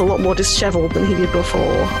he looks a lot more disheveled than he did before.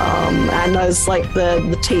 And those,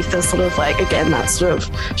 the teeth are sort of, again, that sort of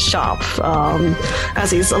sharp, as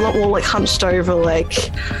he's a lot more, hunched over,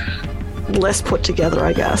 less put together,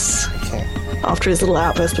 I guess. Okay. After his little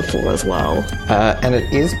outburst before as well. And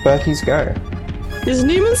it is Bertie's go. Is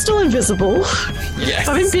Newman still invisible? Yes.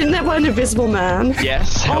 I've been bitten by an invisible man.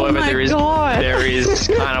 Yes, however, my there is God. there is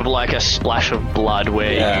kind of a splash of blood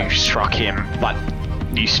where you struck him, but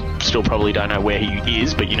you still probably don't know where he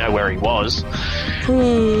is, but you know where he was.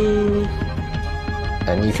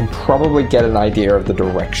 and you can probably get an idea of the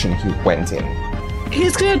direction he went in.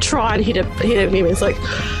 He's gonna try and hit him. He's like,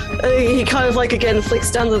 he kind of like again flicks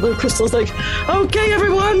down the little crystals. Like, okay,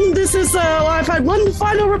 everyone, this is I've had one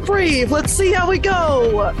final reprieve. Let's see how we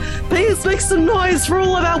go. Please make some noise for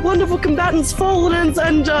all of our wonderful combatants fallen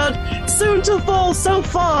and soon to fall so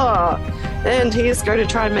far. And he's going to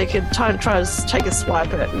try and try to take a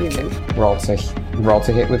swipe at Newman. Roll to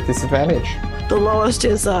hit with disadvantage. The lowest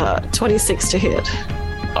is 26 to hit.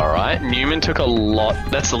 All right, Newman took a lot.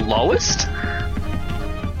 That's the lowest.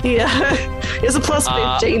 Yeah, it's a plus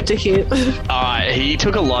 15 to hit. Alright, he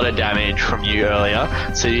took a lot of damage from you earlier,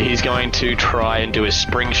 so he's going to try and do a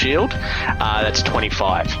spring shield. That's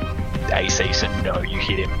 25 AC, so no, you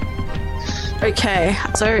hit him. Okay,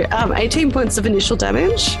 so 18 points of initial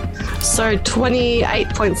damage, so 28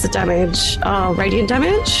 points of damage, radiant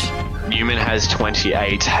damage. Newman has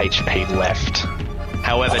 28 HP left.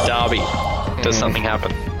 However, Darby, does something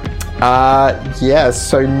happen? Yeah,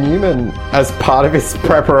 so Newman, as part of his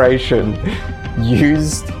preparation,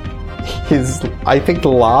 used his, I think,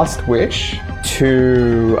 last wish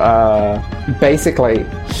to, basically,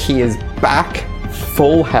 he is back,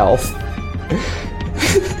 full health,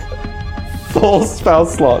 full spell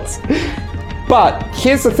slots. But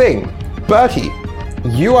here's the thing, Bertie,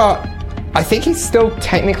 you are, I think he's still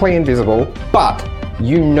technically invisible, but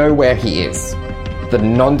you know where he is. The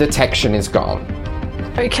non-detection is gone.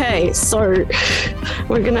 Okay, so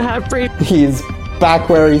we're gonna have brief. He is back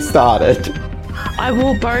where he started. I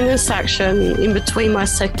will bonus action in between my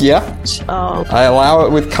second. Yeah. I allow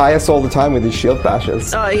it with Caius all the time with his shield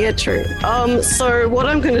bashes. Oh yeah, true. So what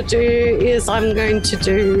I'm gonna do is I'm going to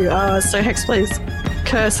do so Hexblade's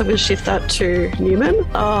curse. I'm gonna shift that to Newman.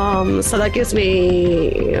 So that gives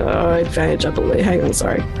me advantage, I believe. Hang on,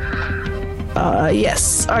 sorry.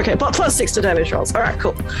 Yes. Okay, but plus 6 to damage rolls. All right,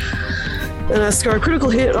 cool. And I score a critical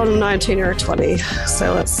hit on a 19 or a 20.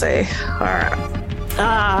 So let's see. Alright.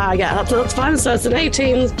 Yeah, that's fine. So it's an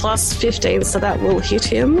 18 plus 15, so that will hit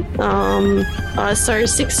him. So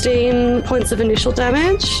 16 points of initial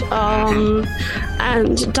damage.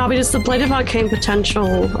 And Darby, does the Blade of Arcane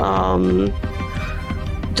Potential,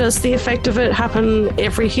 does the effect of it happen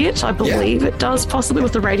every hit? I believe it does, possibly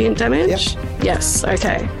with the radiant damage. Yep. Yes,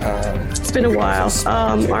 okay. It's been a while.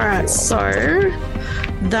 Alright, so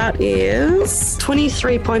that is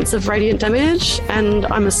 23 points of radiant damage, and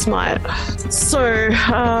I'm a smite. So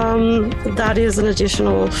that is an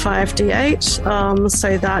additional 5d8.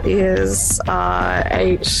 So that is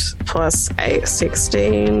 8 plus 8,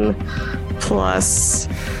 16 plus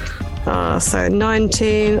so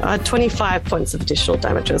 19, 25 points of additional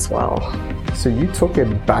damage as well. So you took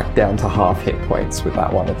him back down to half hit points with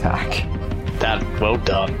that one attack. Well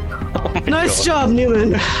done. Oh nice job,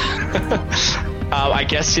 Newman. I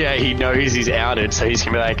guess, yeah, he knows he's outed, so he's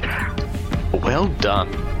gonna be like, well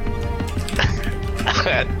done.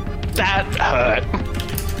 That hurt.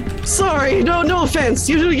 Sorry, no offense.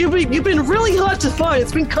 You've been really hard to find.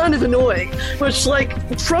 It's been kind of annoying. Which, like,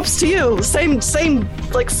 props to you. Same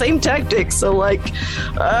tactics. So, like,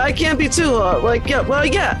 I can't be too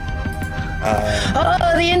yeah.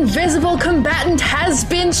 The invisible combatant has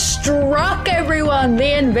been struck, everyone.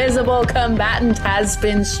 The invisible combatant has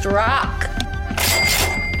been struck.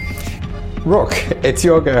 Rook, it's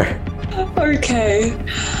your go. Okay.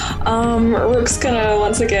 Rook's gonna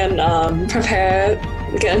once again prepare,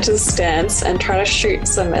 get into the stance, and try to shoot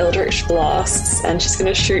some Eldritch Blasts. And she's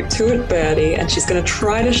gonna shoot 2 at Birdie, and she's gonna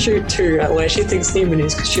try to shoot 2 at where she thinks Newman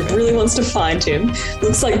is, because she really wants to find him.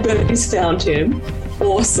 Looks like Birdie's found him.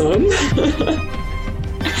 Awesome.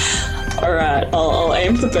 Alright, I'll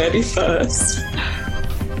aim for Birdie first.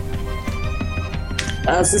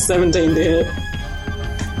 That's a 17 to hit.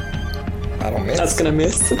 That'll miss. That's gonna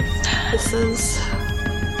miss. This is.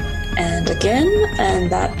 And again, and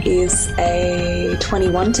that is a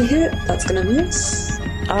 21 to hit. That's gonna miss.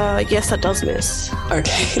 Yes, that does miss.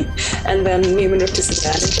 Okay. And then Newman with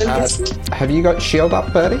disadvantage, I'm guessing. Have you got shield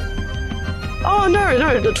up, Birdie? Oh,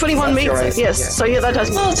 no, the 21 meets it, yes. Yeah. So, yeah, that does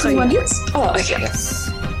Oh, 21 hits? Oh, okay. Yes.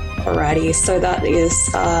 Alrighty, so that is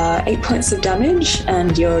 8 points of damage,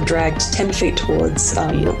 and you're dragged 10 feet towards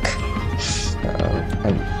Rook.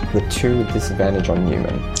 And the 2 with disadvantage on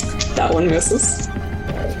Newman. That one misses.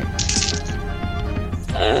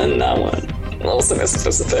 And that one also misses,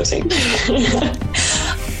 plus a 13.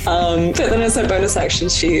 But then as her bonus action,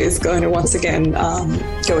 she is going to once again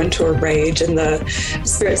go into a rage, and the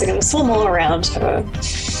spirits are going to swarm all around her.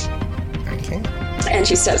 Okay. And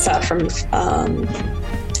she steps out from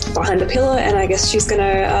behind a pillar, and I guess she's going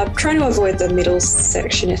to try to avoid the middle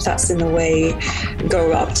section if that's in the way,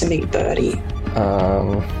 go up to meet Birdie.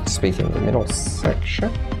 Speaking of the middle section,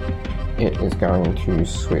 it is going to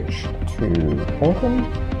switch to Autumn.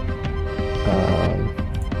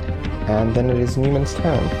 And then it is Newman's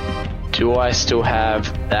turn. Do I still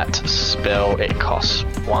have that spell? It costs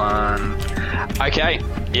 1. Okay,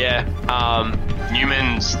 yeah.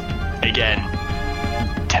 Newman's, again,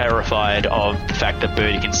 terrified of the fact that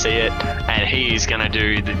Birdie can see it, and he's going to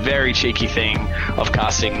do the very cheeky thing of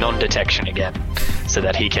casting non-detection again, so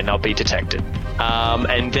that he cannot be detected.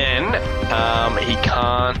 And then he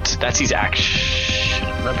can't... That's his action,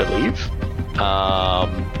 I believe.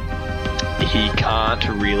 He can't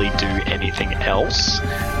really do anything else.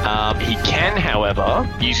 He can, however,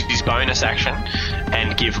 use his bonus action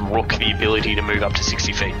and give Rook the ability to move up to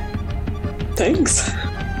 60 feet. Thanks.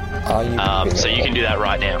 Are you So you can do that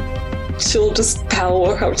right now. She'll just power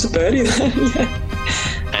walk up to Birdie then, yeah.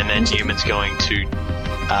 And then Newman's going to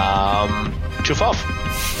chuff off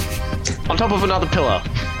on top of another pillar.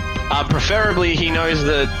 Preferably, he knows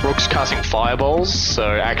that Rook's casting fireballs, so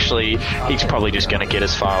actually, he's probably just going to get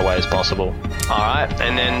as far away as possible. Alright,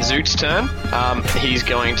 and then Zoot's turn. He's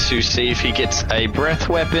going to see if he gets a breath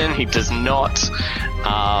weapon. He does not.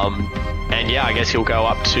 And yeah, I guess he'll go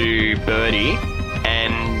up to Birdie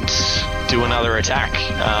and do another attack.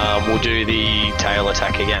 We'll do the tail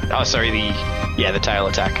attack again. Oh, sorry, the tail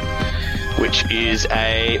attack. Which is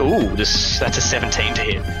that's a 17 to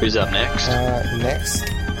hit. Who's up next? Next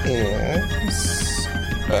is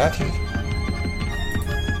Bertie.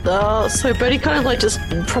 So Bertie kind of like just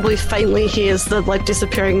probably faintly hears the like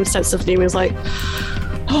disappearing sense of Newman's like,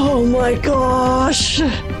 oh my gosh.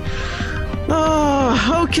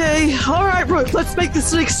 Oh, okay. All right, Rook, let's make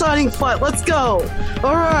this an exciting fight. Let's go.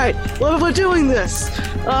 All right, we're doing this.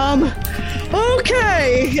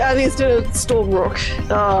 Okay. And he's gonna storm Rook.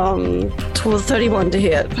 31 to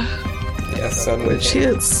hit. Yes, certainly. Which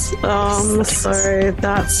hits. So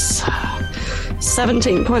that's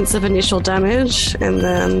 17 points of initial damage, and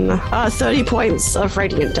then 30 points of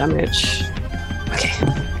radiant damage. Okay.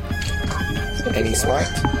 Any smite?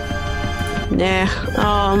 Nah.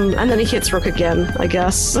 And then he hits Rook again, I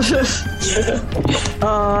guess.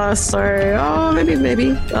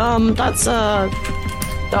 Maybe. That's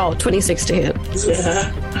 26 to hit.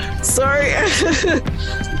 Yeah. Sorry.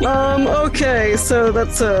 Okay, so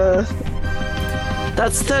that's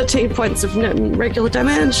 13 points of regular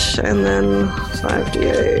damage, and then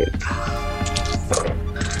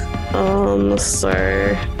 5d8.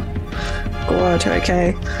 So what?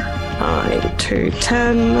 Okay. 8 to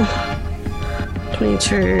 10,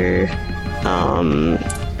 22,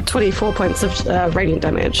 24 points of radiant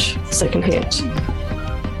damage, second hit.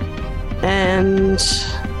 And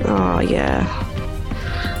yeah.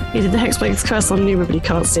 He did the Hexblade's curse on Numa, but he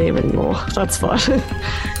can't see him anymore. That's fine.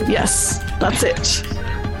 Yes, that's it.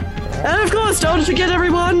 And of course, don't forget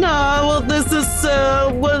everyone,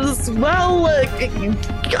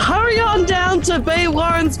 hurry on down to Bay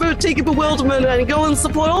Warren's Boutique of Bewilderment and go and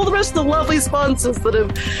support all the rest of the lovely sponsors that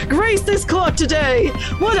have graced this court today.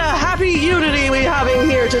 What a happy unity we're having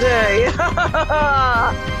here today.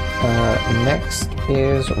 Next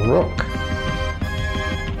is Rook.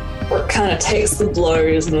 Rook kind of takes the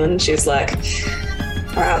blows, and then she's like,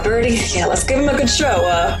 all right, Birdie, yeah, let's give him a good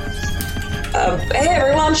show. Hey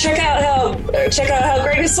everyone, check out how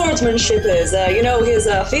great his swordsmanship is. His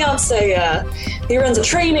fiance, he runs a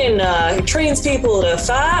training, he trains people to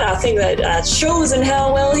fight. I think that shows in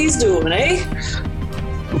how well he's doing, eh?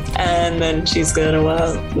 And then she's gonna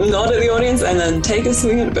nod at the audience and then take a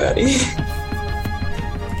swing at Birdie.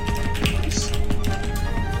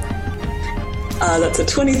 That's a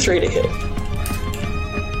 23 to hit.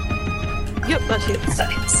 Yep, that hits.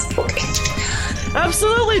 Nice. Okay.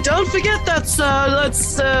 Absolutely, don't forget that's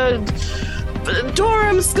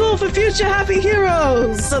Durham School for Future Happy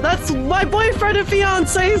Heroes. So that's my boyfriend and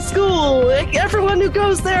fiance's school. Everyone who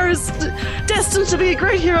goes there is destined to be a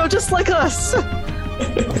great hero just like us.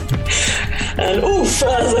 And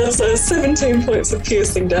that's 17 points of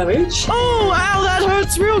piercing damage. Oh, ow, that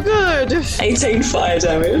hurts real good. 18 fire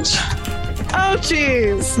damage. Oh,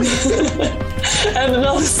 jeez. And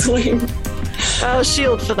another swing.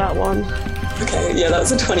 Shield for that one. Okay, yeah,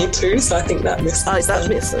 that's a 22, so I think that misses. Oh, that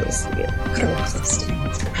misses. Yeah.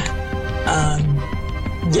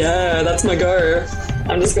 Yeah, that's my go.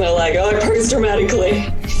 I'm just gonna pose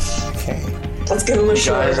dramatically. Okay. Let's give him a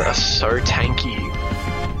shot. You guys are so tanky.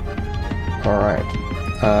 Alright.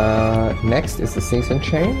 Next is the season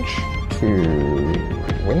change to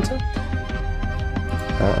winter.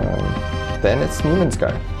 Then it's Newman's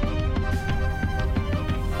go.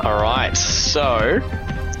 Alright, so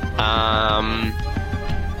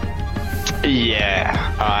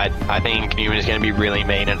Yeah, I think Newman is going to be really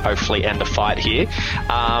mean and hopefully end the fight here.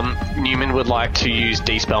 Newman would like to use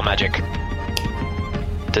Dispel Magic.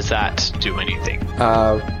 Does that do anything?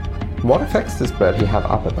 What effects does Bertie have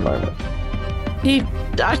up at the moment? He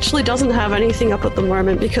actually doesn't have anything up at the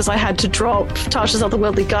moment because I had to drop Tasha's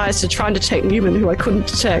Otherworldly Guise to try and detect Newman, who I couldn't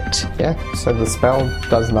detect. Yeah, so the spell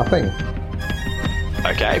does nothing.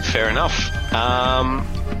 Okay, fair enough.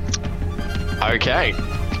 Okay.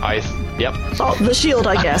 Yep. Oh, the shield,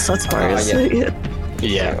 I guess, I suppose.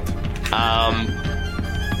 Yeah.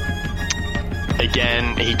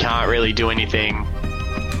 Again, he can't really do anything.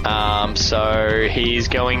 So he's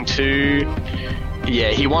going to... Yeah,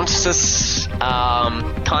 he wants to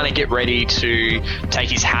kind of get ready to take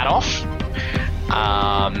his hat off.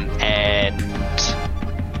 And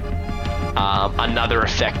another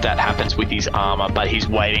effect that happens with his armor, but he's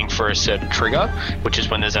waiting for a certain trigger, which is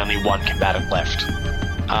when there's only one combatant left.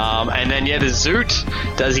 And then, the Zoot,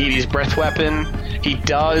 does he get his breath weapon? He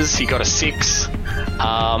does. He got a 6.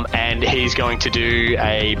 And he's going to do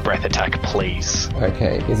a breath attack, please.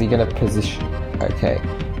 Okay, is he going to position... Okay.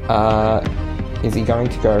 Is he going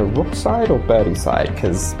to go Rook side or Birdie side?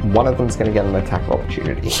 Because one of them's going to get an attack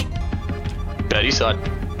opportunity. Birdie side.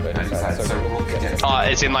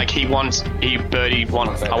 It's in like I want Birdie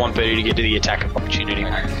to get to the attack opportunity.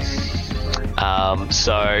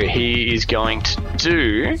 So he is going to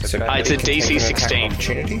do... it's a DC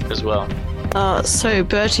 16 as well. So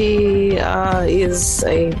Bertie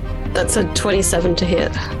that's a 27 to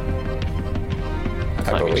hit.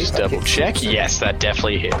 Let me just double check. Yes, that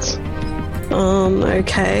definitely hits.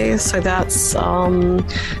 Okay, so that's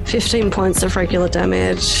 15 points of regular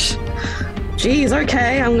damage. Jeez,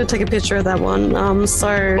 okay, I'm gonna take a picture of that one.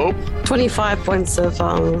 25 points of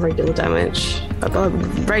regular damage.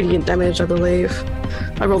 Radiant damage, I believe.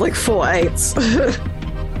 I rolled like 4 8s.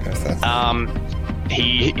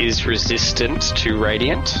 He is resistant to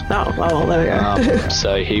radiant. Oh, well, there we go.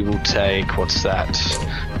 So he will take, what's that?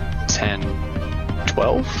 10,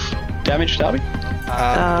 12 damage, Darby?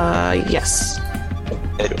 Yes.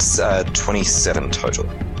 It's 27 total.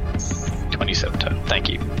 27 total, thank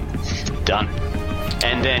you. Done.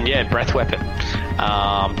 And then, breath weapon.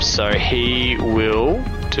 So he will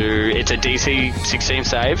do... It's a DC 16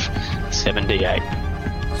 save, 7d8.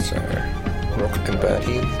 So, Rook and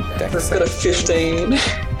Bertie, dex I've got a 15.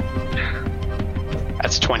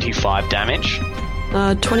 That's 25 damage.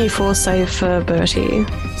 24 save for Bertie.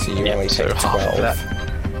 So you only so take half 12. of that.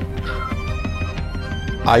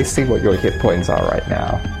 I see what your hit points are right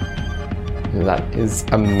now. That is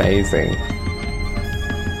amazing.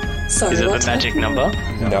 Sorry, Is it the what's magic happening? number?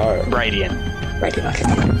 No. Radiant. Radiant, okay.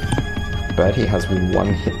 Bertie has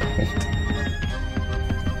 1 hit point.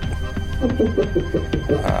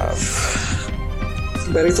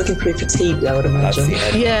 Bertie's looking pretty fatigued, I would imagine.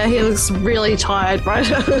 Yeah, he looks really tired right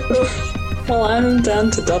now. Well, I'm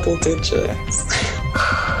down to double digits.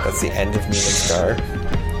 That's the end of Newman's go.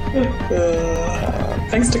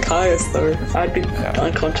 Thanks to Caius, though. I'd be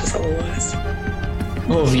unconscious otherwise.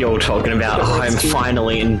 All of you all talking about I'm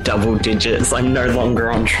finally in double digits. I'm no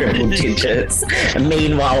longer on triple digits. And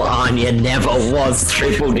meanwhile, Anya never was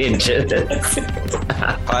triple digits.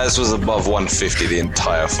 Pius was above 150 the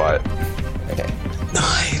entire fight. Okay.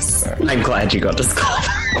 Nice. I'm glad you got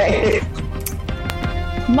disqualified.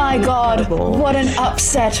 My god, what an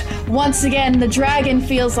upset. Once again, the dragon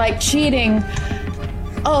feels like cheating.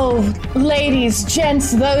 Oh, ladies,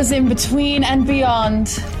 gents, those in between and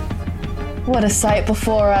beyond. What a sight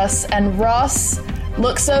before us. And Ross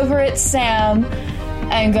looks over at Sam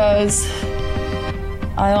and goes,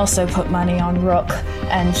 I also put money on Rook,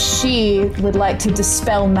 and she would like to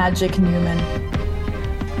dispel magic Newman.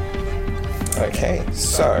 Okay,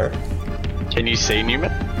 so... Can you see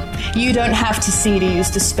Newman? You don't have to see to use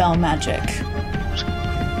dispel magic.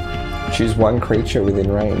 choose one creature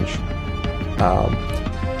within range.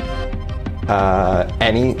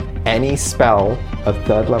 Any spell of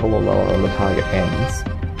 3rd level or lower on the target ends.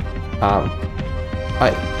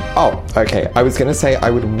 Okay. I was going to say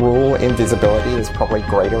I would rule invisibility as probably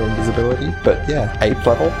greater invisibility, but yeah, 8th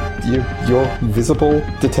level, you're visible,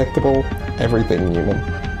 detectable, everything, Newman.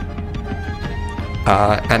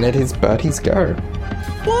 And it is Bertie's go.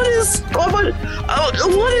 Okay,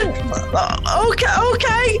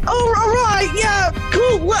 alright, yeah,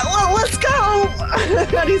 cool, let's go!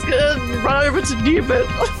 And he's gonna run over to Newman,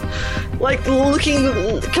 like looking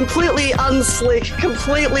completely unslick,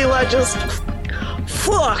 completely like just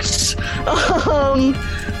fucked. And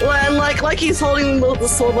like he's holding the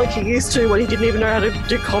sword like he used to when he didn't even know how to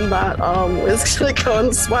do combat. Is gonna go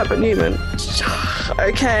and swipe at Newman.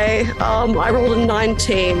 Okay, I rolled a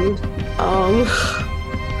 19.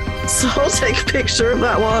 So I'll take a picture of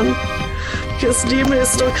that one. Because Newman is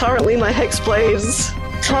still currently my Hexblade's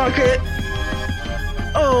target.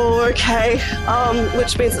 Oh, okay.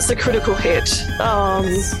 Which means it's a critical hit.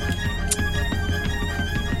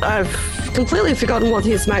 I've completely forgotten what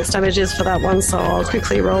his max damage is for that one, so I'll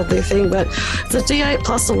quickly roll the thing, but it's a d8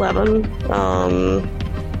 plus 11.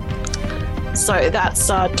 So that's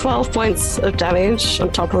 12 points of damage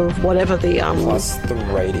on top of whatever the... Plus the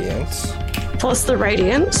radiant. Plus the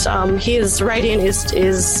radiant. His radiant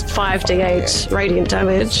is 5d8 radiant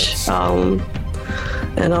damage.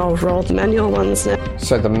 And I'll roll the manual ones now.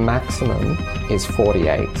 So the maximum is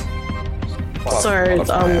 48. So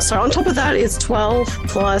on top of that is 12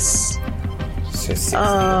 plus So 60.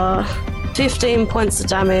 15 points of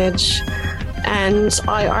damage, and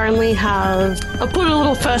I only have... I'll put a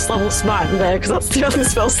little first level smite in there because that's the only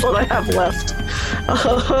spell slot I have left,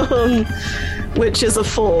 which is a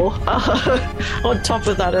 4 on top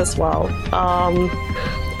of that as well.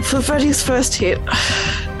 For Freddy's first hit,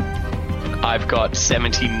 I've got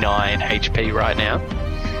 79 HP right now,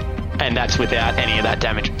 and that's without any of that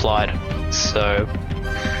damage applied. So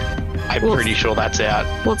I'm pretty sure that's out.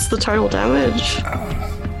 what's the total damage?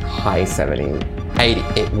 High 70. 80.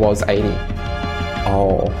 It was 80.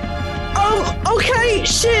 Oh. Okay,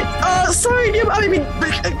 shit. Sorry, I mean,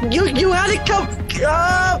 you had it come.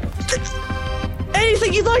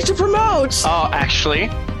 Anything you'd like to promote? Oh, actually,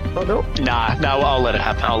 Oh no. nah, no, I'll let it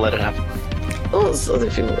happen. Oh, so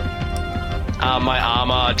if you. My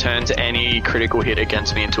armor turns any critical hit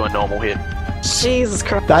against me into a normal hit. Jesus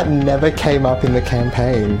Christ. That never came up in the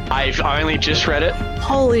campaign. I've only just read it.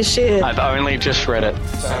 Holy shit.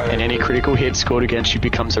 And any critical hit scored against you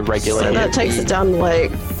becomes a regular So hit. that takes it down to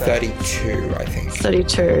like 32, I think.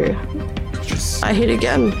 32. I hit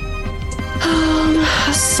again.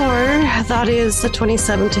 So that is a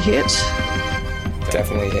 27 to hit,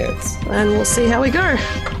 Definitely hits. and we'll see how we go.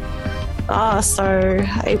 So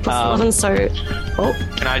 8 plus 11, so... Oh,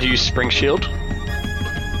 Can I use Spring Shield?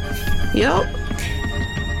 yep.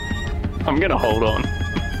 I'm gonna hold on.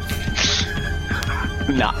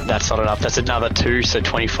 Nah, that's not enough. That's another 2, so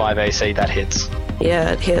 25 AC, that hits.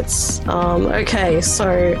 Yeah, it hits. Okay,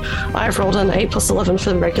 so I've rolled an 8 plus 11 for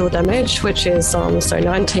the regular damage, which is so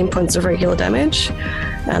 19 points of regular damage,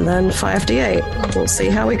 and then 5d8. We'll see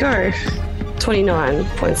how we go. 29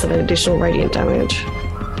 points of additional radiant damage.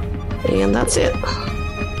 And that's it.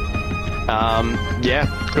 Yeah,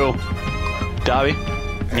 cool. Darby,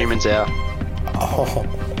 Newman's out. Oh.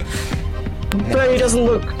 Bernie doesn't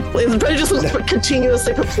look... Bernie just looks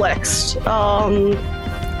continuously perplexed.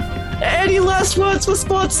 Any last words for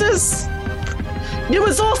sponsors?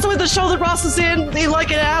 Newman's also in the show that Ross is in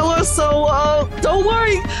like an hour, so don't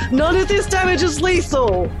worry, none of this damage is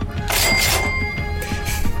lethal.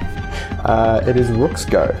 It is Rook's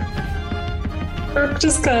go. Brooke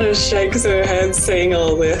just kind of shakes her head seeing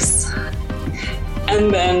all this.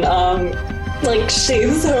 And then,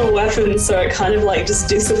 sheathes her weapon so it kind of, just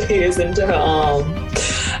disappears into her arm.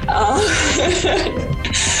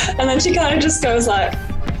 And then she kind of just goes like,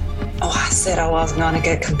 oh, I said I wasn't going to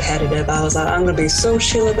get competitive. I was like, I'm going to be so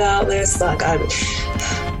chill about this.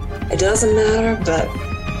 It doesn't matter, but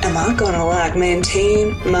am I going to,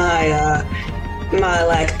 maintain my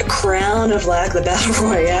crown of, the Battle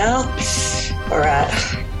Royale? All right.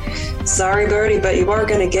 Sorry, Birdie, but you are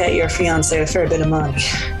going to get your fiance a fair bit of money.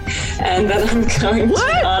 And then I'm going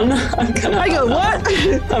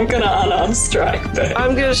to unarmed strike. But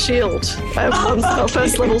I'm gonna shield. I have one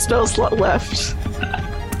first level spell slot left.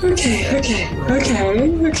 Okay.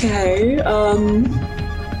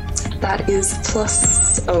 That is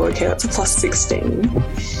plus. Oh, okay. That's a plus 16.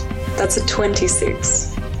 That's a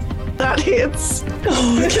 26. That hits.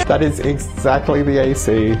 Oh, okay. That is exactly the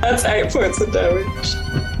AC. That's 8 points of damage.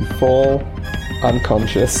 You fall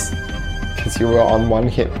unconscious because you were on 1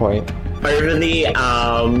 hit point. Over the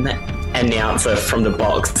announcer from the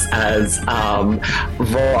box as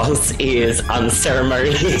Ross is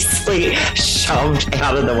unceremoniously shoved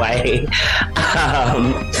out of the way.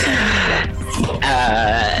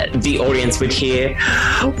 The audience would hear,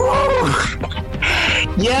 "Oh,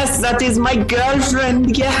 yes, that is my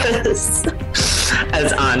girlfriend, yes!"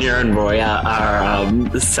 As Anya and Roya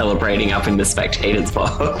are celebrating up in the spectators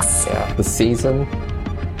box. Yeah. The season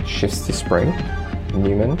shifts to spring.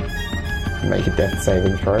 Newman, make a death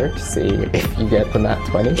saving throw to see if you get the nat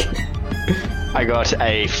 20. I got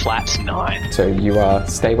a flat 9. So you are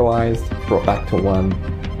stabilized, brought back to 1,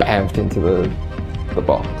 bamfed into the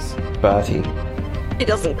box. Bertie, He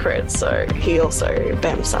doesn't crit, so he also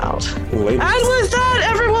bamps out. Ladies, And with that,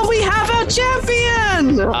 everyone, we have our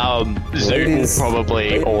champion! Zoot will Ladies.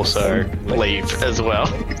 probably also leave as well.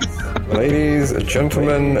 ladies,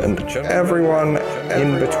 gentlemen, and everyone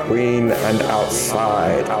in between and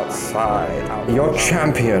outside, your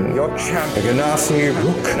champion, Ganassi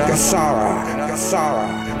Gasara.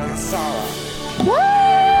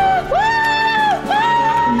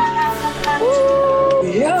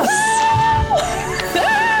 Yes!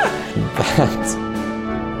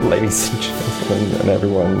 That, ladies and gentlemen, and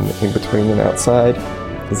everyone in between and outside,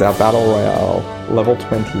 is our Battle Royale, level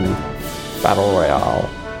 20 Battle Royale.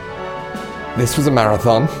 This was a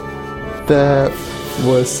marathon. There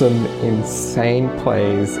were some insane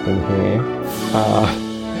plays in here.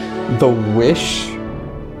 The Wish.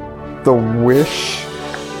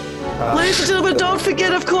 Ladies and gentlemen, don't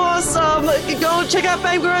forget, of course, go check out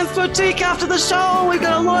Baby's Boutique after the show. We've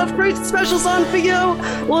got a lot of great specials on for you.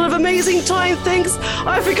 A lot of amazing time things.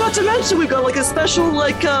 I forgot to mention, we've got like a special,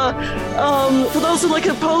 for those who like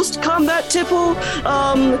a post-combat tipple,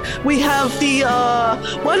 we have the,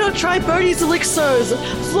 why not try Birdie's Elixirs,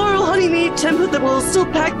 floral honey mead template that will still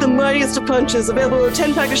pack the mightiest of punches. Available in a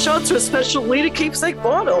 10-pack of shots or a special leader keepsake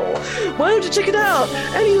bottle. Why don't you check it out?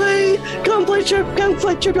 Anyway, come play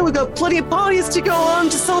Trivia. We've got plenty of parties to go on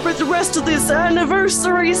to celebrate the rest of this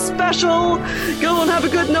anniversary special. Go and have a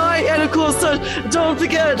good night, and of course, don't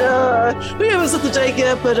forget, we haven't set the date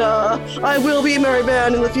yet, but I will be a married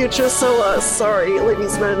man in the future, so sorry,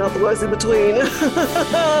 ladies, men, and otherwise in between.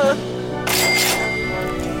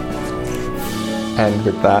 And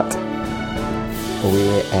with that, we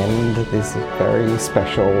end this very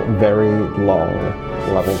special, very long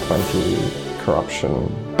level 20 corruption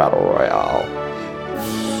battle royale.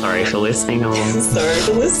 Sorry for listening on. Sorry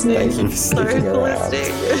for listening. Thank you for Sorry sticking for around.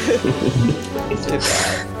 listening.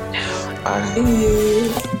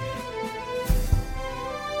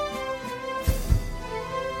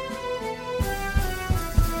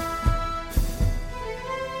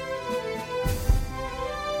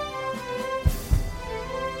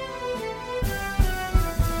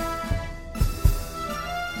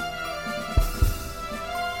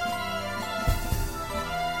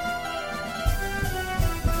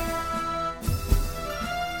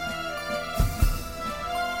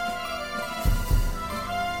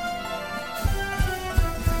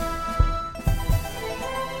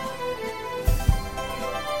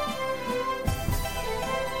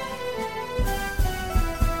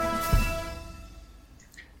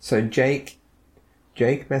 So Jake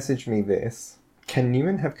messaged me this. Can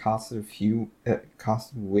Newman have casted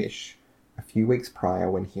Wish a few weeks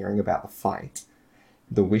prior when hearing about the fight?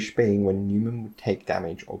 The wish being when Newman would take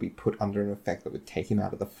damage or be put under an effect that would take him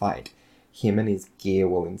out of the fight. Him and his gear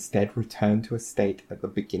will instead return to a state at the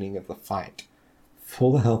beginning of the fight.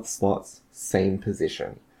 Full health slots, same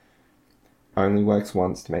position. Only works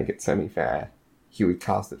once to make it semi-fair. He would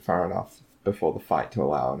cast it far enough before the fight to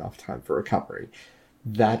allow enough time for recovery.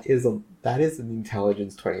 That is an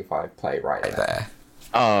intelligence 25 play right there.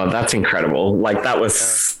 Oh, that's incredible. Like, that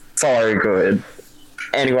was so good.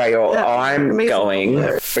 Anyway, I'm going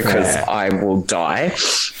because I will die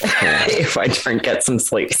if I don't get some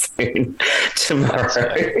sleep soon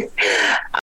tomorrow.